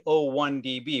 0.01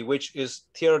 dB, which is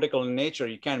theoretical in nature.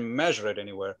 You can't measure it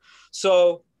anywhere.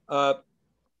 So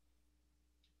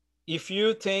if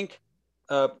you think,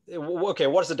 okay,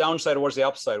 what's the downside? What's the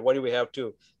upside? What do we have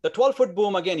too? The 12-foot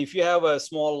boom, again, if you have a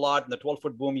small lot and the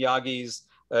 12-foot boom Yagis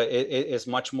is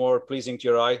much more pleasing to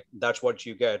your eye, that's what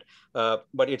you get.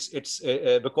 But it's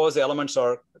because the elements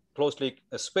are closely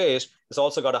spaced, it's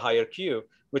also got a higher Q,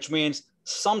 which means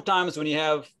sometimes when you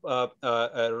have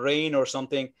a rain or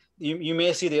something, you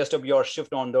may see the SWR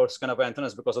shift on those kind of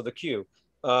antennas because of the Q.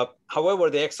 However,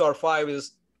 the XR5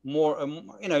 is more,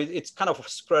 it's kind of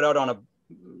spread out on a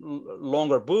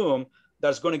longer boom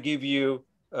that's going to give you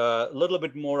a little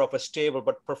bit more of a stable,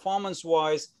 but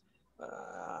performance-wise,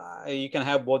 you can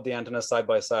have both the antennas side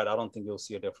by side. I don't think you'll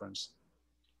see a difference.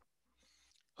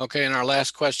 Okay, and our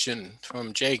last question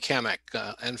from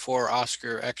JKAntennas, N4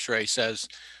 Oscar X-ray says,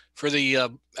 for the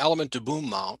element to boom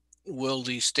mount, will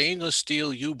the stainless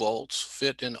steel U-bolts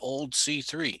fit an old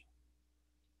C3?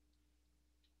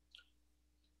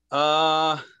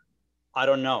 I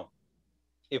don't know.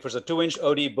 If it's a 2-inch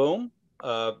OD boom,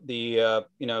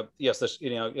 yes,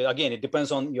 again, it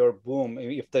depends on your boom.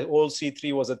 If the old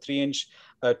C3 was a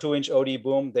 2-inch OD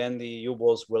boom, then the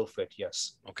U-bolts will fit,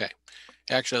 yes. Okay.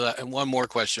 Actually, one more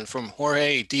question from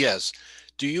Jorge Diaz.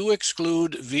 Do you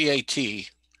exclude VAT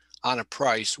on a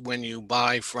price when you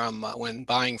buy from, when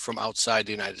buying from outside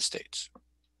the United States?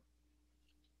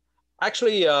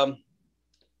 Actually,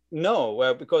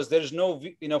 no, because there's no,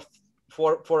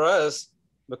 for us,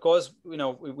 because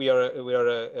we are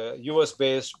a US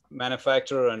based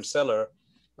manufacturer and seller,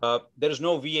 there is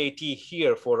no VAT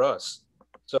here for us.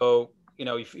 So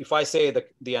if I say that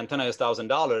the antenna is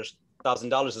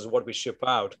 $1,000 is what we ship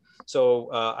out. So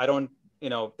I don't,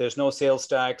 there's no sales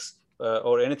tax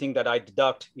or anything that I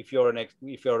deduct if you're an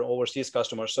overseas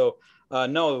customer. So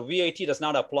no, VAT does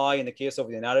not apply in the case of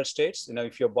the United States.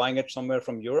 If you're buying it somewhere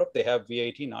from Europe, they have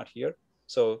VAT, not here.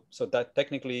 So that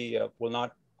technically will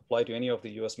not apply to any of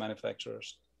the US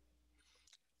manufacturers.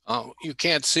 You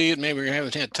can't see it, maybe you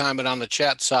haven't had time, but on the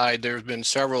chat side, there's been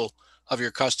several of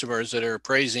your customers that are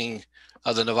praising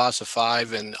the Navasa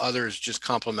 5 and others just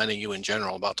complimenting you in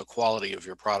general about the quality of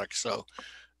your product. So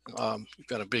you've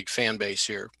got a big fan base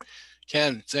here.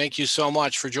 Ken, thank you so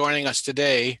much for joining us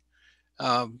today.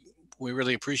 We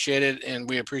really appreciate it, and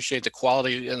we appreciate the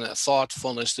quality and the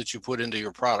thoughtfulness that you put into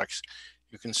your products.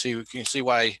 You can see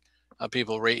why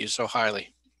people rate you so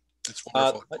highly. It's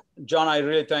wonderful. John, I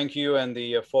really thank you and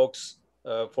the folks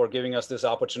for giving us this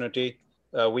opportunity.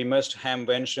 We missed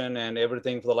Hamvention and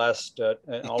everything for the last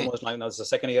almost, it's the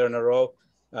second year in a row.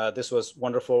 This was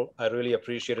wonderful. I really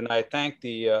appreciate it. And I thank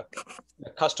the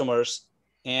customers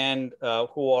and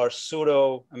who are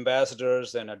pseudo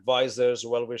ambassadors and advisors,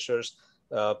 well-wishers.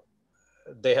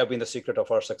 They have been the secret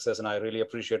of our success, and I really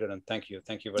appreciate it. And thank you.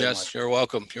 Thank you very much. Yes, you're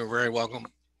welcome. You're very welcome.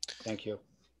 Thank you.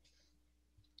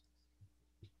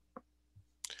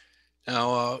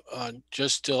 Now,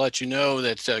 just to let you know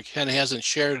that Ken hasn't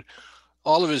shared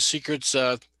all of his secrets.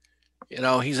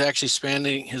 He's actually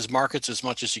expanding his markets as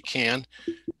much as he can.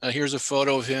 Here's a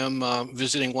photo of him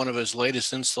visiting one of his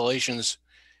latest installations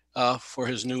for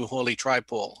his new Holy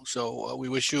Tripole. So we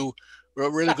wish you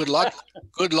really good luck.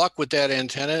 Good luck with that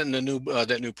antenna and the new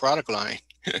that new product line.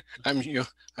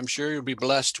 I'm sure you'll be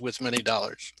blessed with many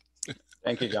dollars.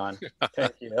 Thank you, John.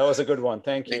 Thank you. That was a good one.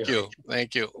 Thank you. Thank you.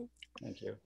 Thank you. Thank you.